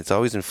reasons, and it's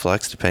always in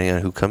flux depending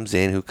on who comes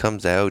in, who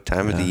comes out,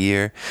 time of the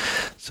year.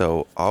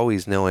 So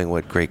always knowing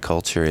what great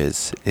culture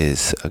is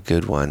a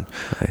good one.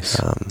 Nice.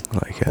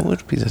 What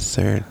would be the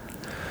third?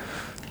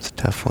 It's a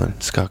tough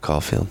one. Scott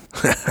Caulfield.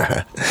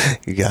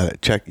 You got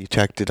it. You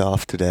checked it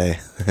off today.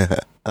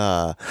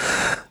 How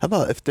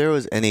about if there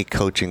was any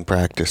coaching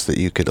practice that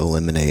you could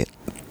eliminate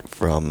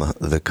from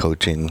the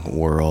coaching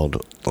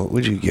world, what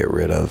would you get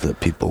rid of that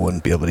people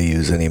wouldn't be able to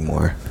use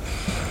anymore?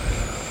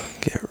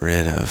 Get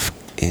rid of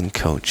in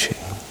coaching.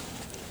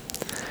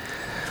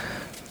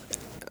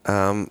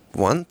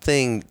 One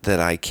thing that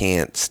I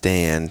can't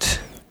stand,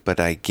 but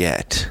I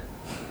get,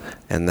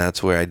 and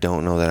that's where I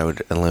don't know that I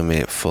would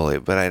eliminate it fully,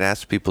 but I'd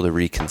ask people to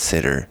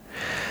reconsider,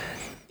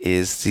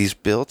 is these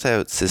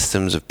built-out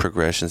systems of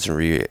progressions and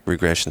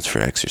regressions for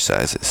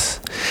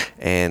exercises.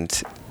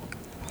 And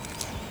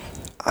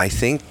I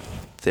think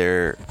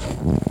they're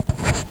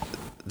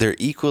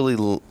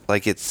equally,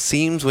 it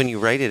seems when you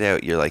write it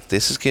out, you're like,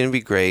 this is going to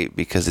be great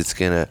because it's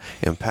going to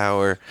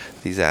empower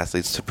these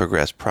athletes to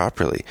progress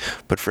properly.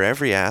 But for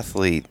every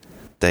athlete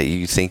that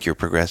you think you're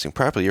progressing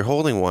properly, you're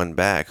holding one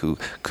back who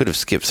could have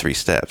skipped 3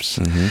 steps.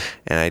 Mm-hmm.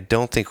 And I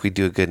don't think we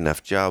do a good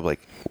enough job.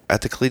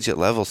 At the collegiate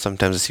level,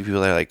 sometimes I see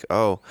people that are like,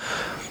 oh,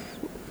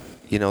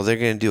 they're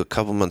going to do a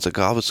couple months of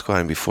goblet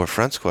squatting before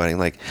front squatting.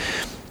 Like,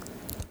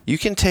 you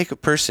can take a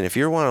person, if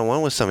you're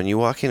one-on-one with someone, you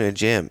walk into a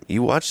gym,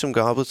 you watch some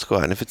goblet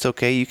squat, and if it's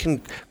okay, you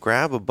can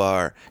grab a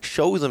bar,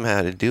 show them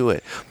how to do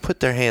it, put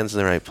their hands in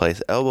the right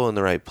place, elbow in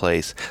the right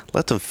place,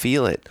 let them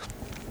feel it.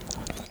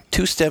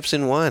 2 steps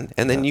in one,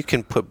 and then you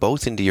can put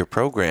both into your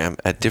program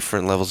at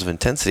different levels of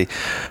intensity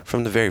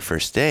from the very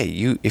first day.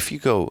 If you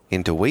go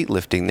into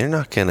weightlifting, they're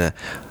not going to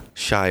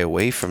shy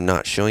away from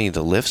not showing you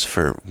the lifts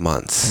for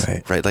months,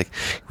 right? Like,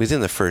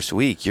 within the first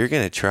week, you're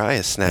going to try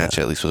a snatch,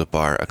 at least with a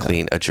bar, a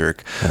clean, a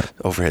jerk,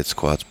 overhead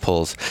squats,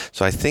 pulls.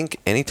 So I think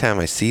anytime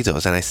I see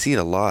those, and I see it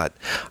a lot,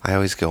 I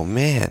always go,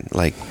 man,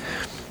 like,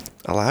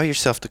 allow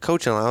yourself to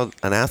coach and allow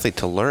an athlete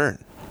to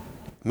learn.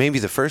 Maybe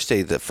the first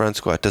day the front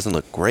squat doesn't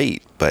look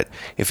great, but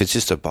if it's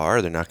just a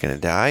bar, they're not going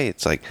to die.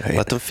 It's like,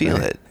 let them feel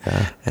it.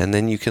 Yeah. And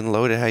then you can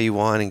load it how you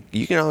want, and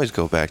you can always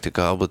go back to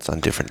goblets on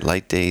different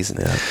light days. And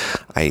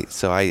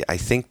I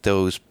think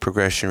those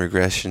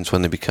regressions,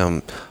 when they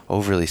become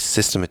overly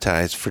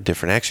systematized for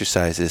different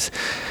exercises,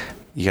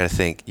 you got to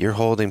think you're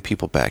holding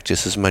people back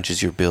just as much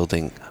as you're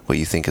building what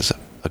you think is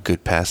a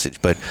good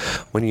passage. But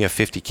when you have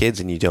 50 kids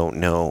and you don't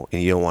know, and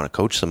you don't want to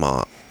coach them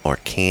all or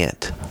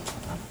can't,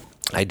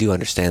 I do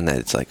understand that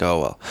it's like,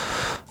 oh, well,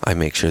 I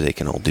make sure they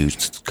can all do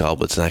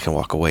goblets and I can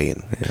walk away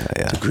and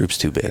the group's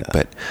too big. Yeah.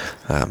 But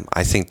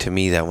I think, to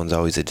me, that one's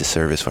always a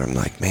disservice where I'm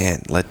like,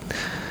 man,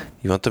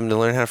 you want them to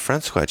learn how to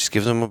front squat, just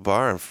give them a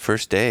bar on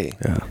first day.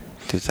 Yeah.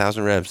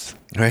 2,000 reps.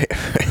 Right.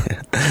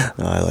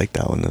 No, I like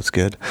that one. That's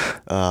good.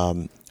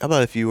 How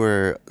about if you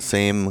were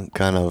same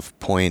kind of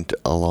point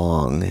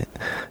along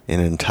in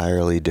an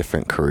entirely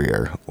different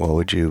career? What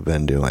would you have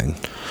been doing?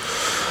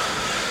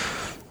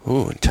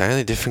 Ooh,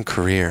 entirely different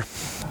career.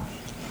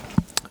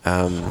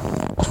 Kind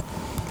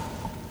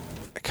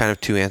of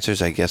 2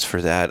 answers, I guess,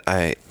 for that.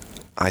 I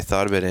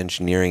thought about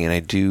engineering, and I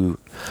do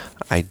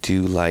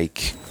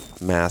like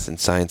math and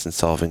science and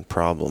solving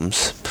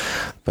problems,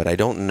 but I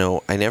don't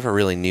know. I never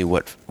really knew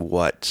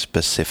what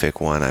specific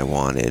one I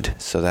wanted,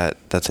 so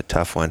that's a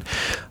tough one.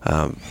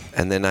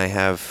 And then I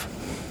have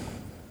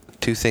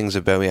 2 things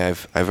about me. I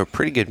have a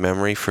pretty good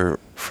memory for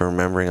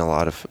remembering a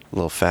lot of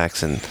little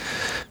facts and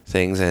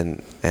things,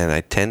 and I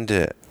tend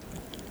to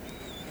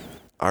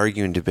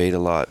argue and debate a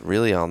lot,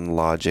 really, on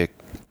logic.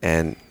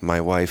 And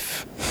my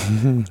wife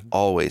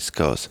always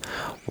goes,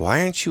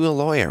 "Why aren't you a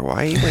lawyer?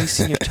 Why are you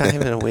wasting your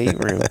time in a weight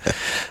room?"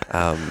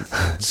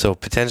 So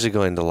potentially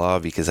going to law,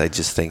 because I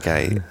just think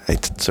I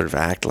sort of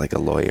act like a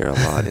lawyer a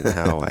lot in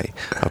how I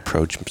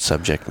approach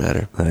subject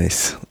matter.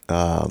 Nice.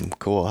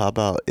 Cool. How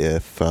about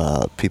if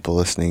people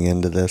listening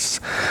into this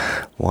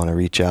want to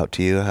reach out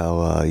to you?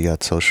 How you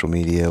got social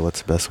media?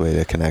 What's the best way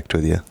to connect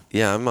with you?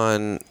 Yeah, I'm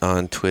on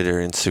Twitter,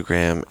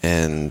 Instagram,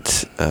 and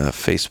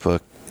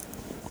Facebook.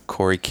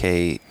 Corey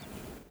K,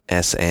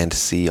 S and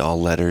C, all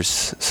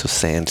letters, so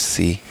Sand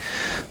C,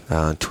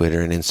 on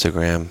Twitter and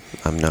Instagram.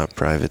 I'm not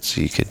private,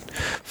 so you could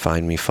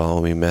find me,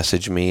 follow me,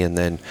 message me, and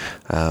then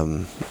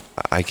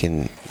I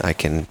can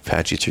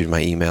patch you through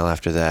my email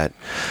after that.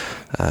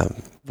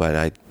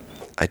 But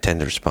I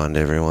tend to respond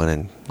to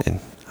everyone, and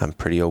I'm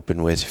pretty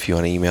open with, if you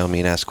want to email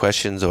me and ask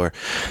questions, or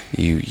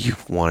you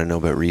want to know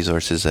about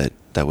resources that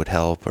would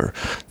help, or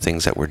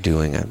things that we're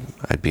doing,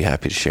 I'd be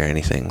happy to share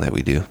anything that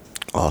we do.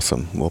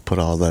 Awesome. We'll put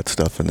all that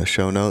stuff in the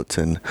show notes,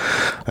 and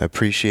I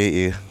appreciate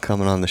you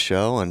coming on the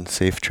show, and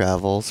safe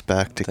travels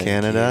back to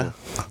Canada.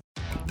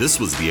 This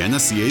was the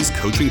NSCA's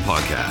Coaching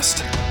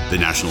Podcast. The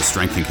National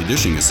Strength and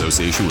Conditioning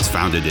Association was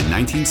founded in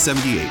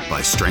 1978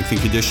 by strength and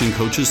conditioning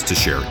coaches to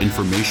share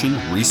information,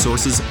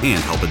 resources,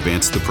 and help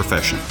advance the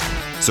profession.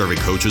 Serving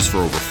coaches for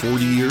over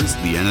 40 years,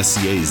 the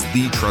NSCA is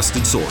the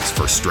trusted source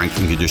for strength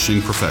and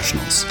conditioning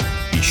professionals.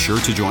 Be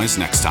sure to join us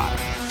next time.